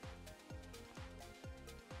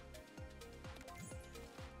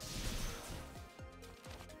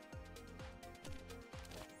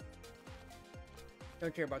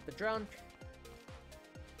 Don't care about the drunk.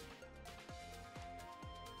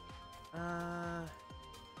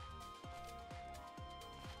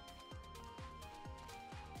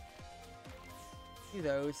 Do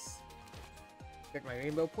those. Get my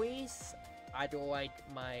rainbow, please. I'd like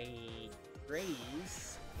my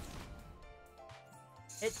graze.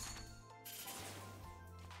 Hit.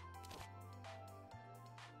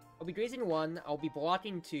 I'll be grazing 1, I'll be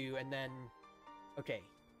blocking 2, and then... Okay.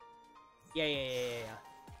 Yeah.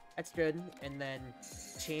 That's good. And then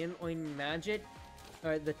channeling magic,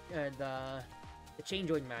 the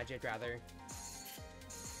changeling magic rather,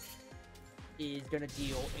 is gonna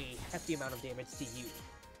deal a hefty amount of damage to you.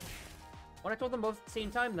 When I told them both at the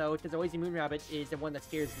same time though, because the Lazy Moon Rabbit is the one that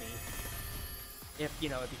scares me. If you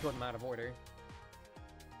kill them out of order.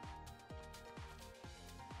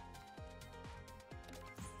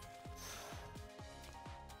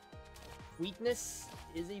 Weakness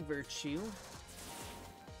is a virtue.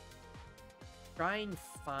 Trying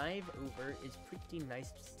 5 over is pretty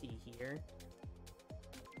nice to see here.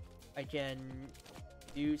 I can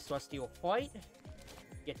do Celestial Flight.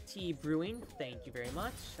 Get tea brewing. Thank you very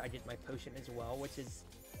much. I did my potion as well, which is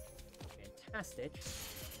fantastic.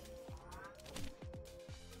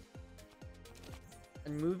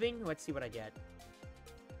 Unmoving. Let's see what I get.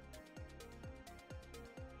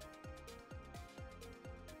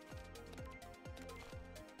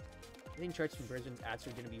 I think Chartreuse Proxy is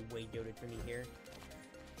actually going to be way goated for me here.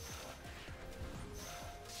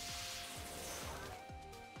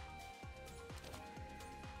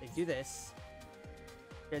 They do this.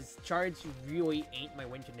 Because Charge really ain't my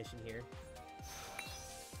win condition here.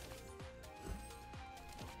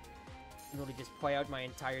 I'm going to just play out my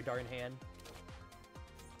entire darn hand.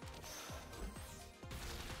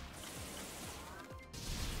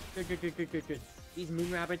 Good. These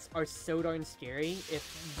Moon Rabbits are so darn scary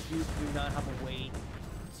if you do not have a way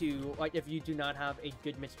to, like, if you do not have a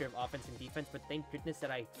good mixture of offense and defense, but thank goodness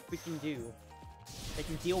that I freaking do. I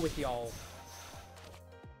can deal with y'all.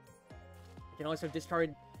 I can also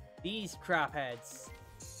discard these crap heads.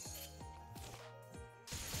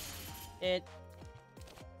 It.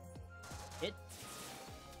 Can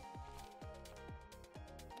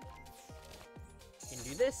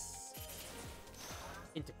do this.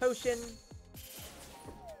 Into potion.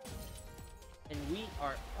 And we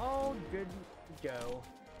are all good to go.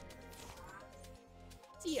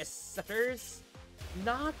 See ya, suckers!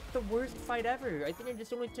 Not the worst fight ever. I think I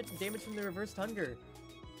just only took damage from the Reverse Thunder.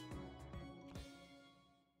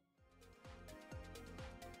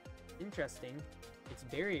 Interesting. It's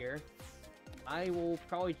barrier. I will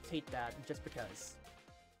probably take that just because.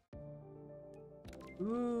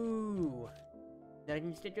 Ooh. Then I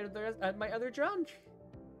can stick to the rest, my other trunk.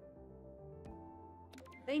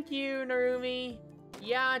 Thank you, Narumi.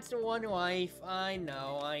 Yeah, it's one life. I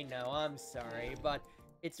know. I'm sorry, but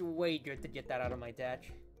it's way good to get that out of my deck.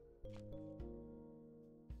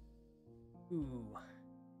 Ooh.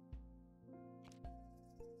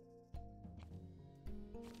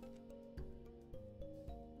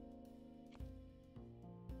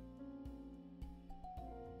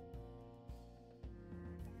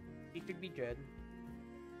 It could be good.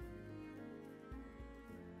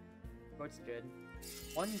 What's good?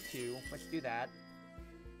 1, 2. Let's do that.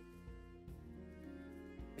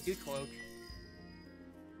 I do cloak.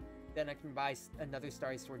 Then I can buy another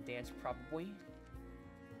Starry Sword Dance, probably.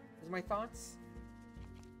 Is my thoughts?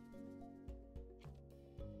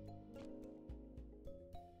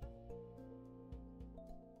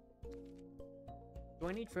 Do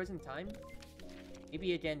I need Frozen Time?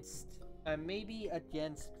 Maybe against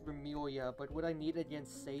Remelia, but would I need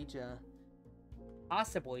against Seija?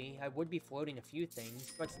 Possibly. I would be floating a few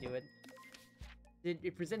things. Let's do it.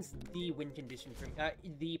 It presents the win condition for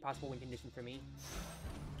the possible win condition for me.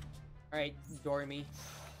 Alright, Dormy.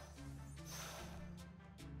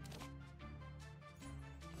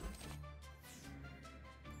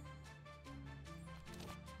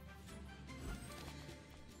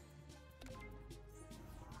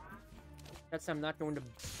 That's I'm not going to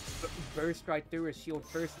burst right through a shield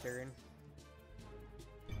first turn.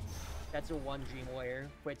 That's a 1 Dream Layer,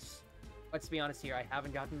 which, let's be honest here, I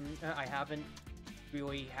haven't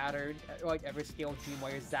really had her, like, ever scaled Dream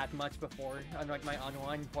Layers that much before, unlike my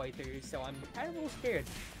online playthroughs, so I'm kind of a little scared.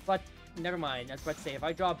 But, never mind, I was about to say, if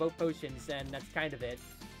I draw both potions, then that's kind of it.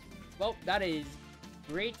 Well, that is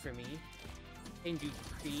great for me. Can you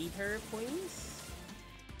feed her, please?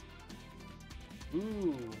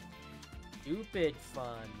 Ooh. Stupid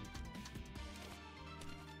fun.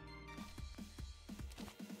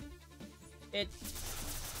 And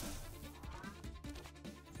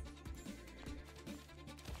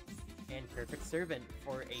Perfect Servant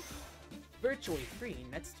for a virtually free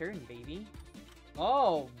next turn, baby.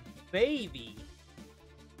 Oh, baby.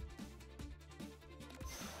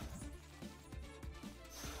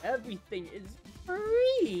 Everything is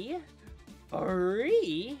free.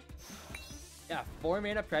 Free? Yeah, 4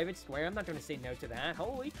 mana Private Square. I'm not gonna say no to that.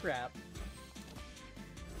 Holy crap.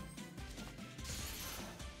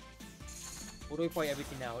 What do we play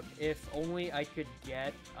everything out? If only I could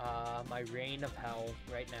get my Reign of Hell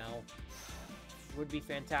right now. It would be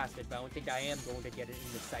fantastic, but I don't think I am going to get it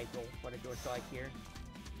in the cycle. What it looks like here.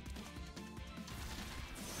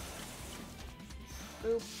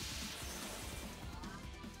 Boop.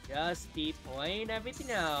 Just keep playing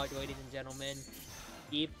everything out, ladies and gentlemen.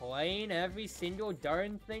 Keep playing every single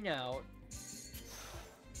darn thing out.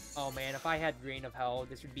 Oh man, if I had Reign of Hell,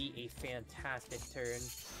 this would be a fantastic turn.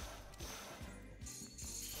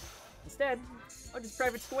 Instead, I'll just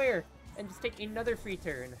Private Square and just take another free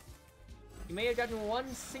turn. You may have gotten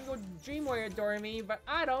 1 single Dream Warrior Dormy, but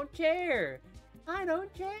I don't care! I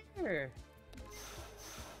don't care!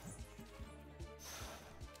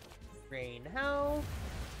 Rain Hell.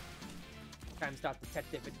 Time Stop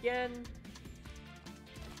Detective again.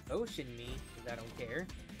 Ocean me, because I don't care.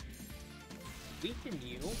 Weaken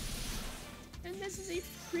you. And this is a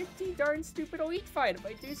pretty darn stupid elite fight, if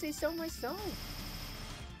I do say so myself.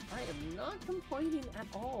 I am not complaining at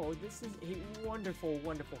all. This is a wonderful,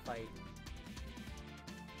 wonderful fight.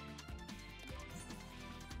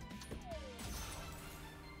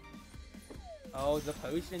 Oh, the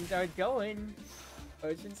potions are going.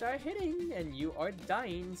 Potions are hitting, and you are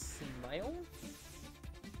dying, Smile.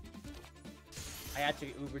 I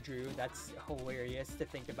actually overdrew. That's hilarious to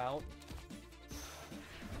think about.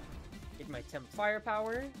 Get my temp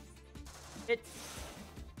firepower. Hit.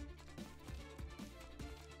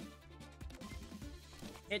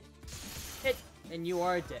 Hit. Hit. And you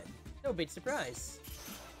are dead. No big surprise.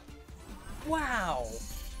 Wow!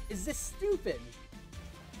 Is this stupid?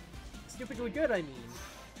 Stupidly good, I mean.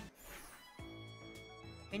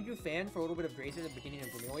 Thank you, Fan, for a little bit of grace at the beginning of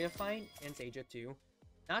Remelia fight, and Seija too.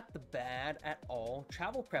 Not the bad at all.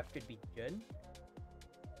 Travel prep could be good.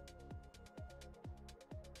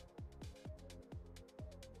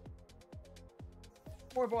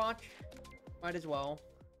 More block. Might as well.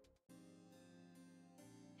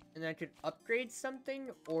 And I could upgrade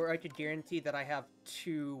something, or I could guarantee that I have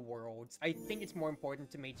 2 worlds. I think it's more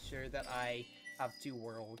important to make sure that I have 2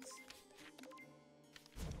 worlds.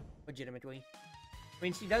 Legitimately. I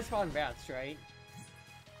mean, she does fall in Wraths, right?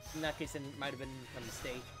 In that case, it might have been a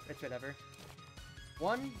mistake. It's whatever.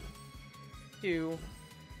 1, 2.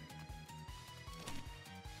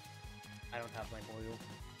 I don't have my blue.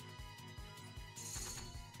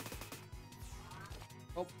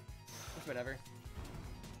 Oh, it's whatever.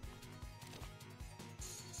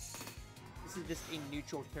 This is just a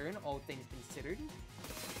neutral turn, all things considered.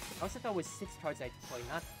 I also thought it was 6 cards I'd play,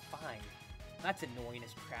 not 5. That's annoying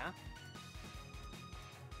as crap.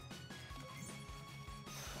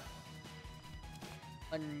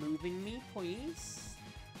 Unmoving me, please.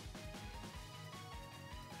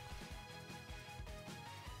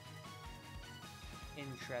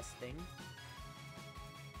 Interesting.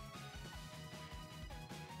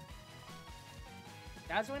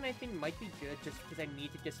 That's one I think might be good, just because I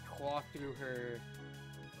need to just claw through her.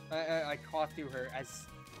 I claw through her as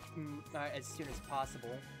soon as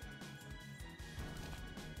possible.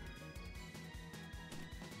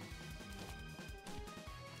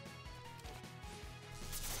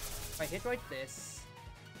 If I hit like this,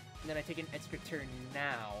 and then I take an extra turn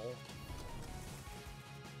now.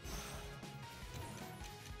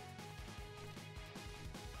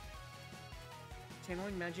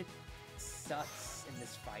 Channeling magic sucks in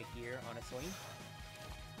this fight here, honestly.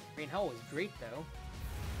 Green Hell was great though.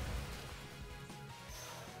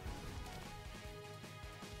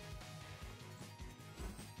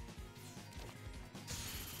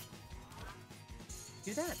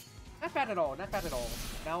 Do that. Not bad at all, not bad at all.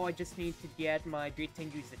 Now I just need to get my Great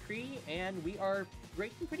Tengu's Decree, and we are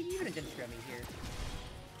breaking pretty even against Remy here.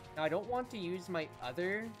 Now I don't want to use my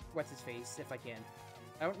other what's-his-face if I can.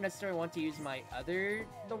 I don't necessarily want to use my other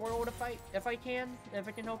The World to fight if I can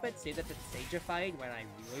help it. Say that it's Sage a fight when I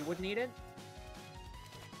really would need it.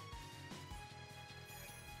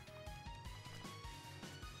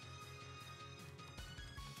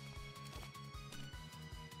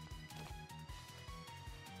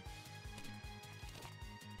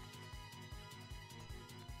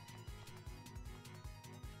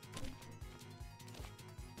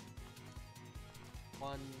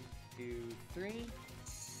 One, 2, 3.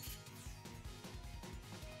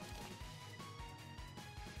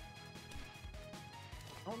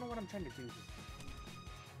 I don't know what I'm trying to do here.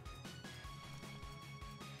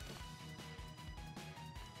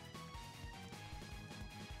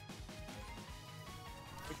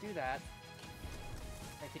 I do that.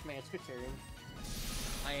 I take my extra turn.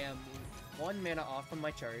 I am 1 mana off from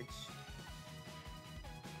my charge.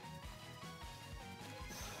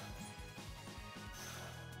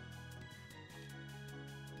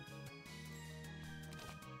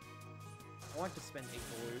 I want to spend a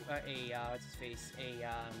blue, what's his face,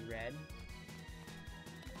 red.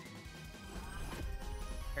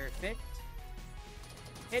 Perfect.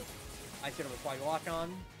 Hit! I should have applied lock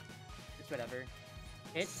on. It's whatever.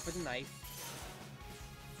 Hit for the knife.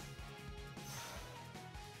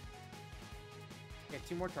 Yeah,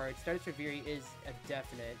 2 more cards. Stardust Reverie is a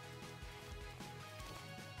definite.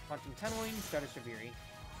 Quantum Tunneling, Stardust Reverie.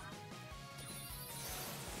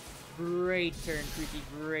 Great turn, Cruzy,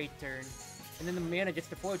 great turn. And then the mana gets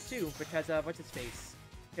to flow too, because of what's-its-face?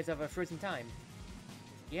 Because of a Frozen Time.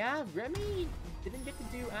 Yeah, Remy didn't get to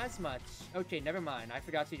do as much. Okay, never mind. I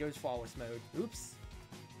forgot to go to Flawless mode. Oops.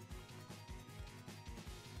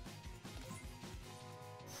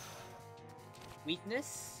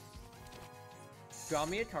 Weakness. Draw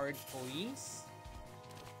me a card, please.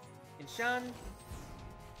 And Shan.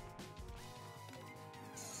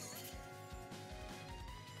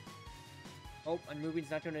 Oh,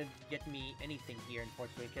 Unmoving's not going to get me anything here,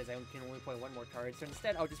 unfortunately, because I can only play 1 more card. So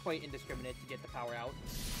instead, I'll just play Indiscriminate to get the power out.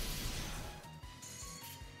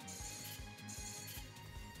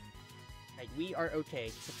 Right, we are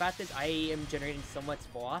okay. The fact that I am generating so much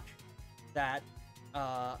block that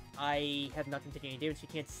I have nothing taking any damage, she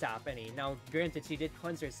can't stop any. Now, granted, she did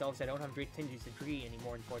cleanse herself, so I don't have Great Tengu's Decree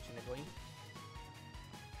anymore, unfortunately.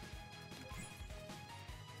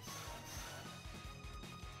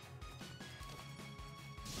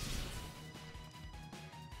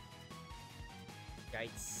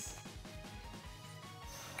 Yikes.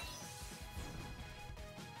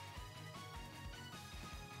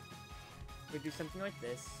 We do something like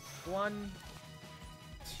this. 1,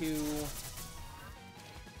 2,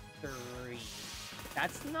 3.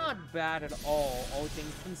 That's not bad at all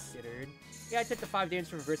things considered. Yeah, I took the 5 damage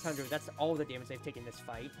from Reverse 100. That's all the damage I've taken this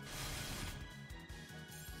fight.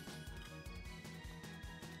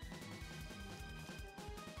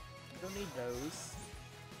 Don't need those.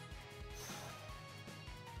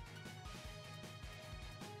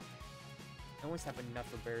 I always have enough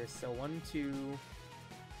for burst, so 1, 2,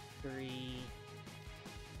 3,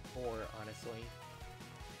 4, honestly.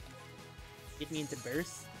 Get me into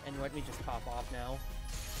burst. And let me just pop off now.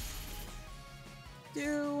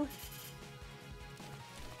 2,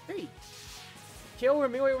 3. Kill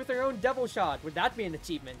Remue with her own double shot. Would that be an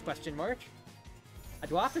achievement? Question mark.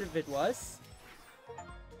 I'd laugh if it was.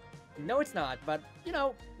 No, it's not, but, you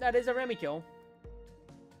know, that is a Remy kill.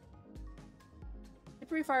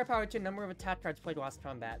 Free firepower to a number of attack cards played last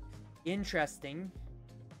combat. Interesting.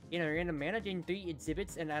 In a random mana, getting 3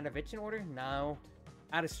 exhibits and add eviction order? No.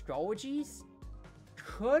 Add astrologies?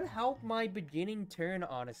 Could help my beginning turn,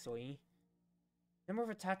 honestly. Number of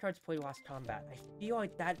attack cards played last combat. I feel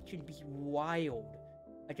like that could be wild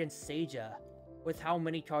against Seija with how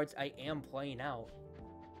many cards I am playing out.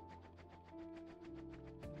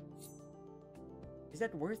 Is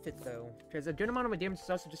that worth it though? Because a good amount of my damage is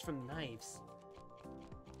also just from knives.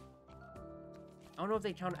 I don't know if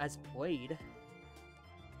they count as played.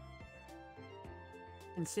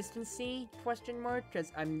 Consistency? Question mark?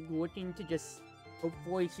 Because I'm looking to just...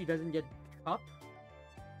 Hopefully she doesn't get cup.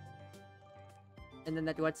 And then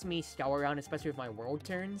that lets me scour around, especially with my world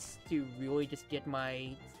turns, to really just get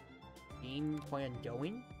my game plan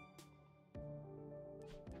going.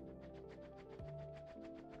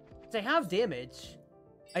 So I have damage.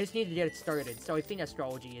 I just need to get it started, so I think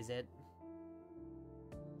astrology is it.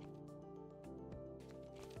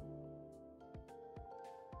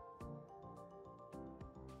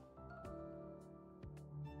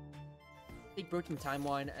 Take Broken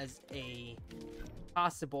Timeline as a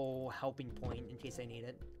possible helping point in case I need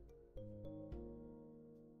it.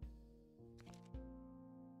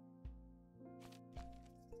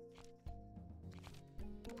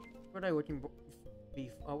 What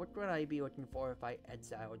would I be looking for if I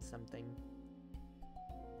exiled something?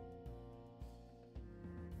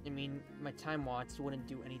 I mean, my Time Watch wouldn't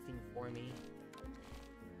do anything for me.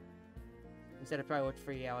 Instead, if I looked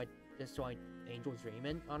for, yeah, like, just like Angel's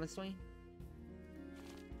Raiment, honestly.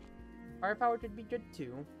 Firepower could be good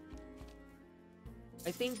too.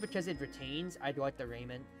 I think because it retains, I'd like the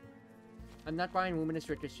Raiment. I'm not buying Luminous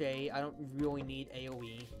Ricochet. I don't really need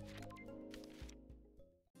AoE.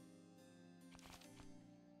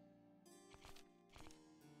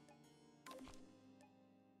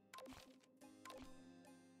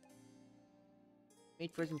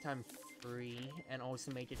 Make Frozen Time free, and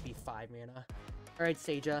also make it be 5 mana. Alright,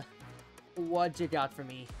 Seija. What you got for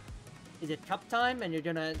me? Is it cup time and you're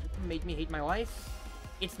gonna make me hate my life?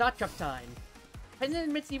 It's not cup time.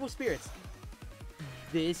 Pendant amidst evil spirits.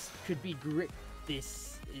 This could be great.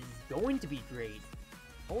 This is going to be great.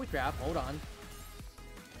 Holy crap, hold on.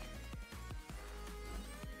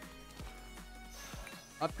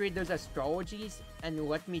 Upgrade those astrologies and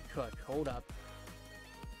let me cook. Hold up.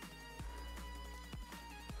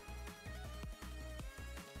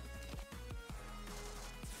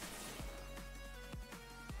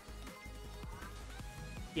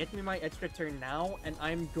 Get me my extra turn now, and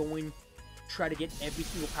I'm going to try to get every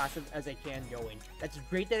single passive as I can going. That's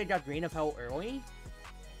great that I got Reign of Hell early.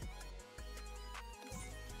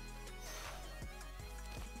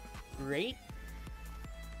 Great.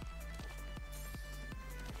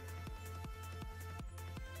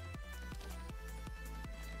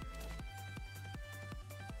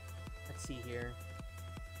 Let's see here.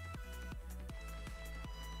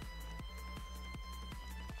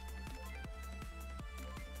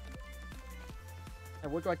 I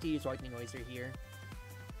would like to use Lightning Laser here.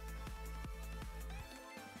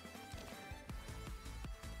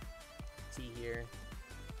 Let's see here.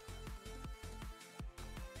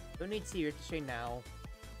 Don't need Seer to Shade now.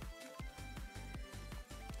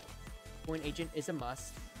 Point Agent is a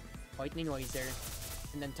must. Lightning Laser.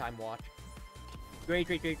 And then Time Walk. Great,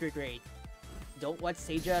 great, great, great, great. Don't let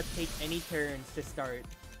Seija take any turns to start.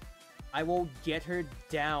 I will get her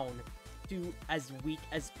down to as weak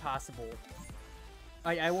as possible.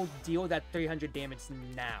 I will deal that 300 damage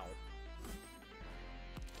now.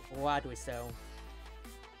 Gladly so.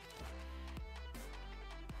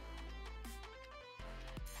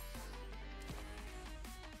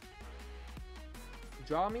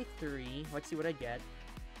 Draw me 3. Let's see what I get.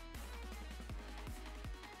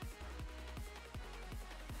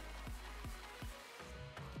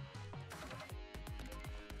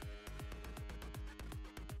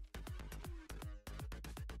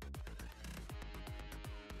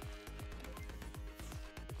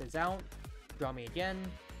 Out. Draw me again.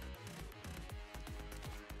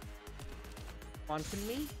 Quantum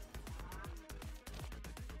me.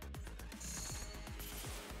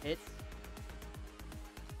 Hit.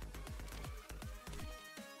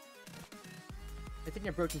 I think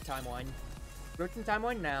a Broken Timeline. Broken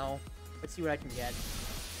Timeline now. Let's see what I can get.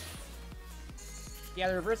 Yeah,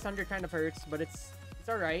 the Reverse Thunder kind of hurts, but it's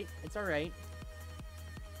alright. It's alright.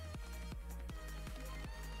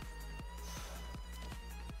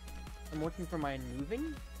 I'm looking for my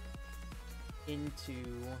Unmoving into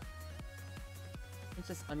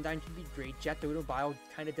Princess Undyne could be great. Jet Dodo Bio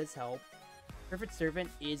kind of does help. Perfect Servant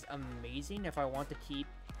is amazing if I want to keep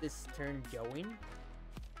this turn going.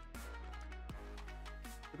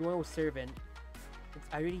 Royal Servant.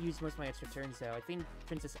 I already used most of my extra turns though. I think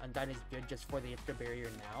Princess Undyne is good just for the extra barrier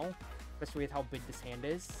now, especially with how big this hand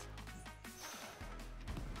is.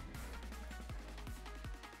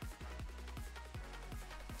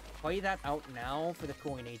 Play that out now for the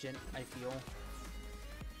Coin Agent, I feel.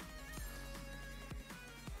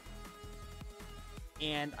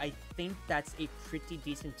 And I think that's a pretty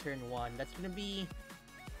decent turn 1. That's going to be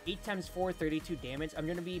 8 times 4, 32 damage. I'm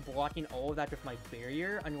going to be blocking all of that with my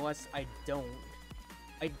barrier unless I don't.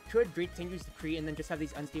 I could Great Tinker's Decree and then just have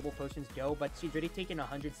these unstable potions go, but she's already taken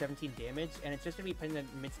 117 damage, and it's just going to be putting in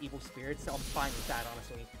amidst evil spirits, so I'm fine with that,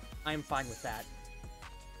 honestly. I'm fine with that.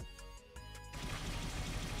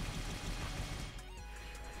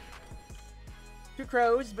 Two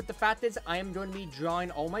crows, but the fact is I am going to be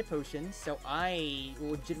drawing all my potions, so I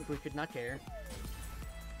legitimately could not care.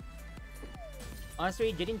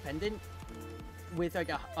 Honestly, getting Pendant with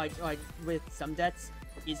with some debts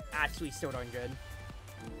is actually so darn good.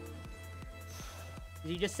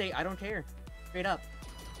 You just say, I don't care. Straight up.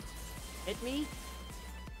 Hit me.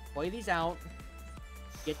 Play these out.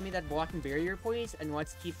 Get me that blocking barrier, please, and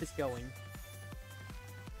let's keep this going.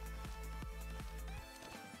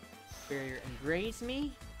 Barrier embrace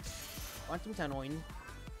me. Quantum tunneling.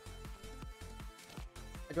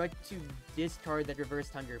 I'd like to discard that reverse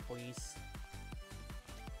thunder, please.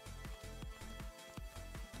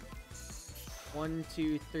 1,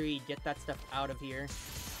 2, 3. Get that stuff out of here.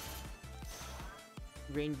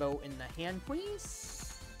 Rainbow in the hand,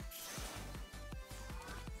 please.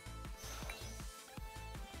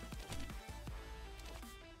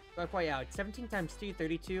 Gotta play out. 17 times 2,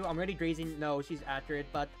 32. I'm already grazing. No, she's accurate,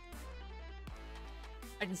 but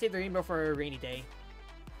I can save the rainbow for a rainy day.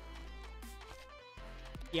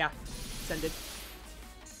 Yeah, send it.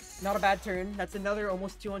 Not a bad turn. That's another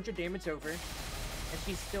almost 200 damage over. And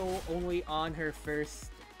she's still only on her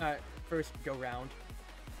first go round.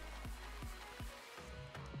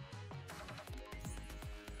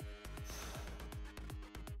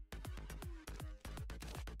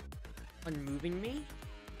 Unmoving me.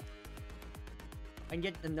 I can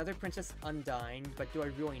get another Princess Undyne, but do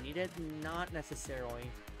I really need it? Not necessarily.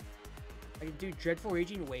 I could do Dreadful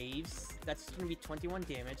Raging Waves. That's going to be 21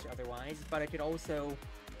 damage otherwise, but I could also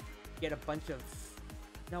get a bunch of...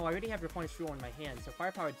 No, I already have Replenish Fuel in my hand, so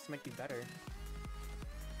Firepower just might be better.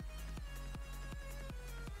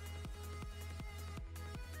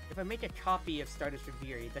 If I make a copy of Stardust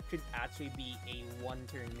Reverie, that could actually be a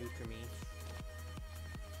one-turn nuke for me.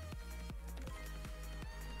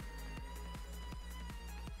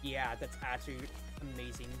 Yeah, that's actually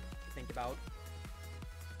amazing to think about.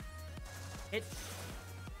 Hit.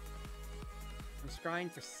 I'm scrying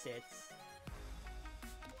for 6.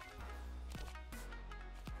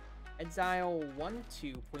 Exile 1,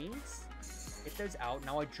 2, please. Get those out.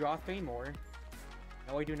 Now I draw 3 more.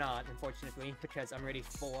 No, I do not, unfortunately, because I'm already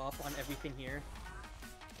full up on everything here.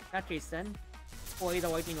 In that case, then, play the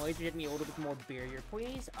Lightning Laser, get me a little bit more barrier,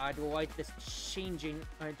 please. I'd like this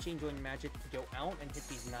Changeling Magic to go out and hit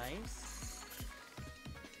these knives.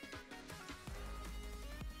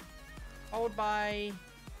 Followed by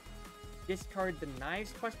discard the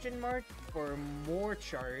knives question mark for more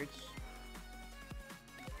charge.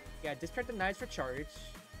 Yeah, discard the knives for charge.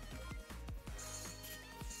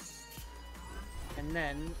 And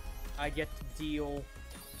then I get to deal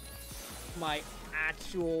my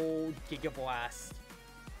actual Giga Blast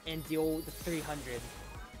and deal the 300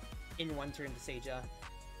 in one turn to Seija.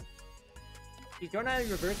 She's going on a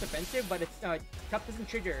reverse offensive, but it's Cup doesn't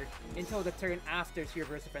trigger until the turn after she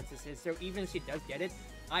reverse offenses his, so even if she does get it,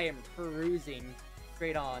 I am cruising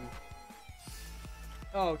straight on.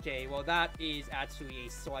 Okay, well that is actually a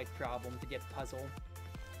slight problem to get puzzle.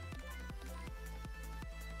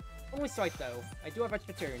 Only slight though. I do have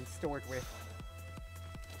extra turns to work with.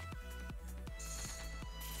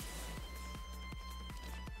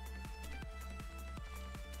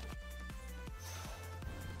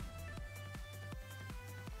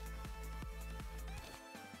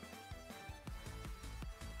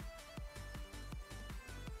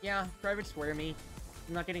 Yeah, Private Swear me.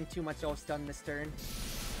 I'm not getting too much else done this turn.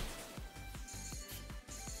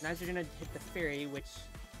 Knives are gonna hit the fairy, which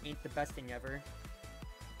ain't the best thing ever.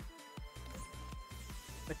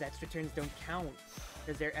 But the extra turns don't count,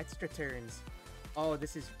 because they're extra turns. Oh,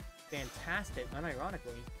 this is fantastic,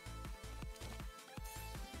 unironically.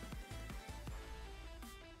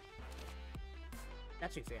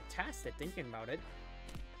 actually fantastic thinking about it.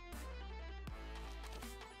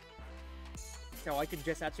 So I could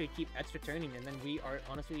just actually keep extra turning, and then we are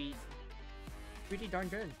honestly pretty darn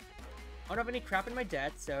good. I don't have any crap in my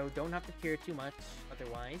debt, so don't have to care too much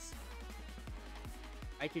otherwise.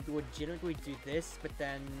 I could legitimately do this, but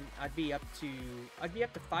then I'd be up to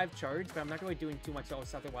 5 charge, but I'm not really doing too much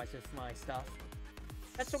else otherwise with my stuff.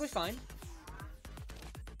 That's totally fine.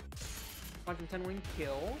 Quantum Tunneling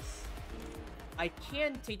kills. I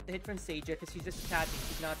can take the hit from Seija because she's just attacking.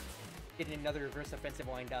 She's not getting another reverse offensive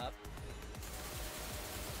lined up.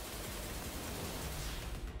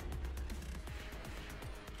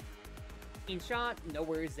 Shot, no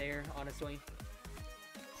worries there, honestly.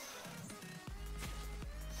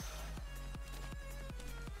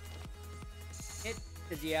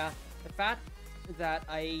 Because yeah, the fact that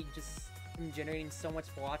I just am generating so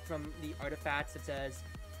much block from the artifacts such as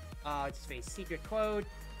just face secret quote,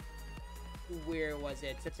 where was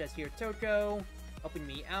it, such as here Toko helping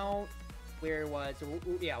me out, where was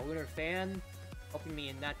yeah, Lunar Fan helping me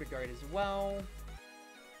in that regard as well,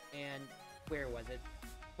 and where was it?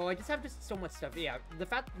 Well, I just have just so much stuff. Yeah, the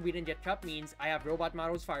fact that we didn't get Cup means I have Robot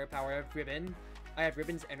Model's Firepower, I have Ribbon, I have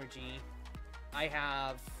Ribbon's Energy, I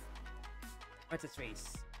have... what's his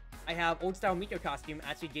face? I have Old Style Miko Costume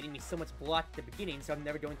actually getting me so much block at the beginning, so I'm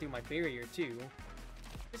never going through my barrier, too.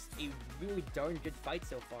 Just a really darn good fight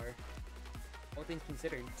so far, all things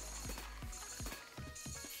considered.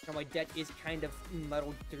 Now, my deck is kind of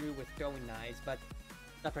muddled through with throwing knives, but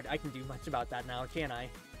not that I can do much about that now, can I?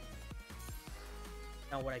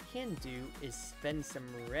 Now what I can do is spend some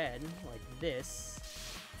red, like this,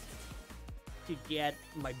 to get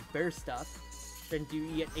my burst stuff, then do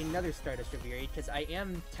yet another Stardust Reverie, because I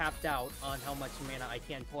am tapped out on how much mana I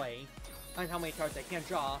can play, on how many cards I can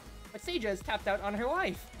draw, but Seija is tapped out on her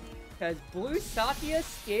life, because Blue Satya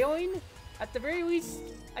scaling, at the very least,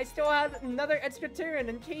 I still had another extra turn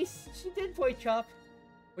in case she did play Cup,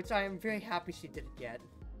 which I am very happy she didn't get.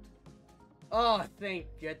 Oh, thank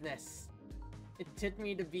goodness. It took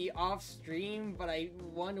me to be off stream, but I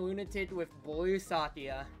won Lunatic with Blue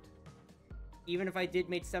Satya. Even if I did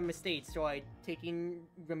make some mistakes, so I taking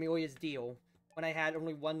Remelia's deal when I had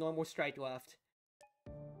only one normal strike left.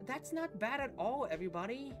 That's not bad at all,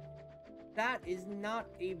 everybody. That is not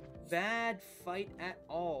a bad fight at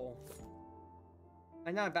all.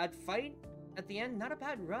 And not a bad fight at the end, not a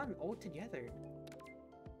bad run altogether.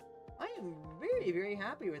 I am very, very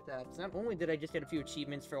happy with that. So not only did I just get a few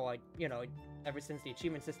achievements for, like, you know, ever since the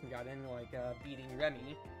achievement system got in, like, beating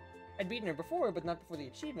Remy. I'd beaten her before, but not before the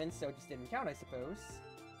achievements, so it just didn't count, I suppose.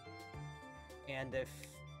 And if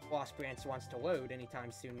Lost Branch wants to load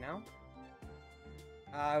anytime soon now,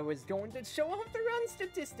 I was going to show off the run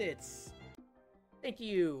statistics! Thank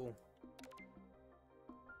you!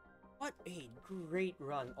 What a great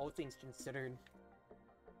run, all things considered.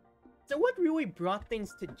 So what really brought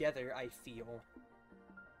things together, I feel?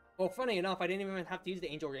 Well, funny enough, I didn't even have to use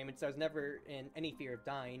the Angel Raiment, so I was never in any fear of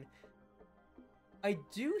dying. I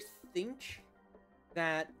do think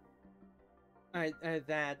that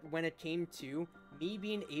that when it came to me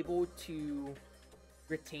being able to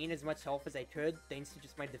retain as much health as I could, thanks to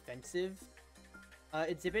just my defensive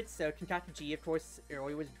exhibits, so Kinkaku G, of course,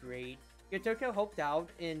 early was great. Yotoko helped out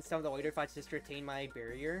in some of the later fights just to retain my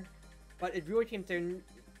barrier, but it really came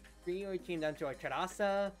down to like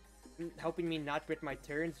Karasa, helping me not grit my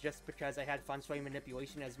turns just because I had Fun Sway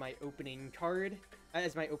Manipulation as my opening card,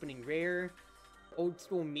 as my opening rare. Old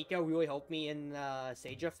School Miko really helped me in the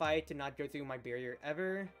Seija fight to not go through my barrier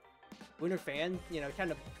ever. Lunar Fan, you know,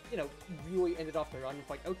 kind of, you know, really ended off the run with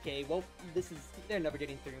like, okay, well, they're never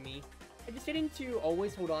getting through me. I'm just getting to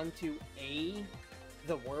always hold on to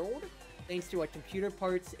the world, thanks to like computer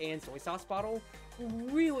parts and soy sauce bottle.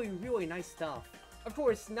 Really, really nice stuff. Of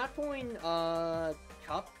course, not pulling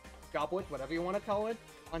Cup, Goblet, whatever you want to call it,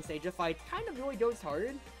 on Seija fight kind of really goes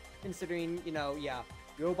hard, considering, you know, yeah,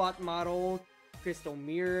 Robot Model, Crystal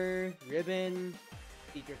Mirror, Ribbon,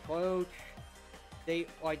 Secret Cloak,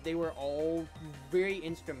 they were all very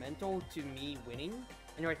instrumental to me winning,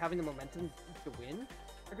 and like having the momentum to win.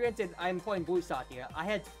 But granted, I'm playing Blue Satya. I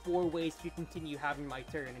had 4 ways to continue having my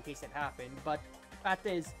turn in case it happened, but fact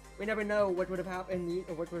is, we never know what would have happened in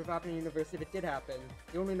the universe if it did happen.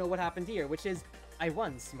 You only know what happened here, which is, I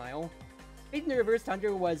won, smile. Making the Reverse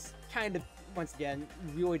Thunder was kind of, once again,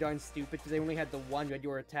 really darn stupid because I only had the one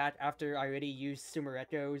regular attack after I already used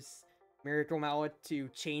Sumereko's Miracle Mallet to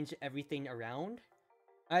change everything around.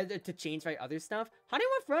 To change my other stuff.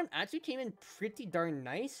 Honeymoon Front actually came in pretty darn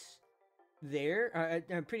nice there.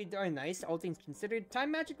 Pretty darn nice, all things considered.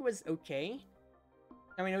 Time Magic was okay.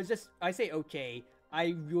 I mean, it was just, I say okay.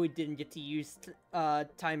 I really didn't get to use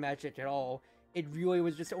time magic at all. It really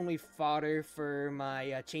was just only fodder for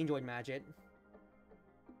my changeling magic.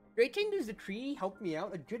 Great Changer's Decree helped me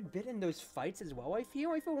out a good bit in those fights as well, I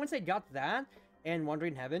feel. Once I got that and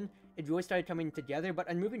Wandering Heaven, it really started coming together, but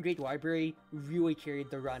Unmoving Great Library really carried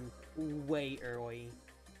the run way early.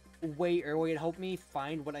 Way early. It helped me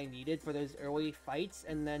find what I needed for those early fights,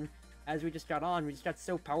 and then as we just got on, we just got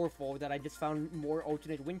so powerful that I just found more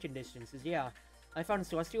alternate win conditions. Yeah, I found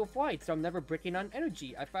Celestial Flight, so I'm never bricking on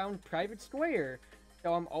energy. I found Private Square,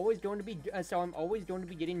 so I'm always going to be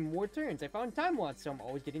getting more turns. I found Time Loss, so I'm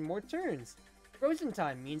always getting more turns. Frozen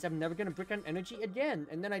Time means I'm never gonna brick on energy again.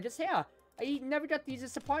 And then I never got to use a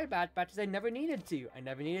supply batch I never needed to. I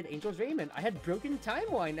never needed Angel's Raiment. I had Broken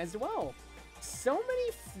Timeline as well. So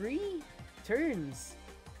many free turns,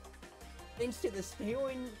 thanks to the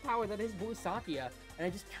scaling power that is Blue Sakia, and I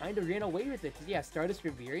just kind of ran away with it. Cause yeah, Stardust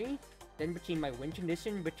Reviri, then between my win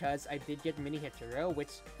condition, because I did get Mini Hitero, which,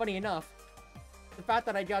 funny enough, the fact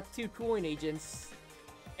that I got 2 cooling agents,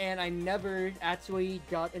 and I never actually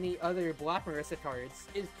got any other Black Marissa cards,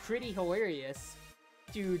 is pretty hilarious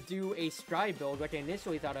to do a Stride build, like I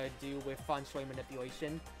initially thought I'd do with Fun Sway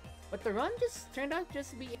Manipulation. But the run just turned out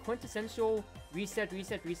just to be a quintessential reset,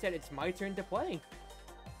 it's my turn to play.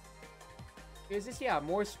 Is this, yeah,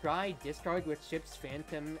 more Stride discard with Ship's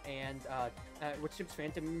Phantom and, which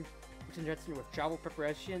is interesting with Travel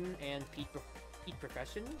Preparation and Peak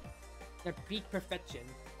Profession. Peak Perfection.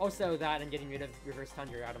 Also that and getting rid of Reverse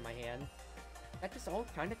Thunder out of my hand. That just all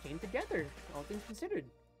kind of came together, all things considered.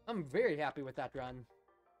 I'm very happy with that run.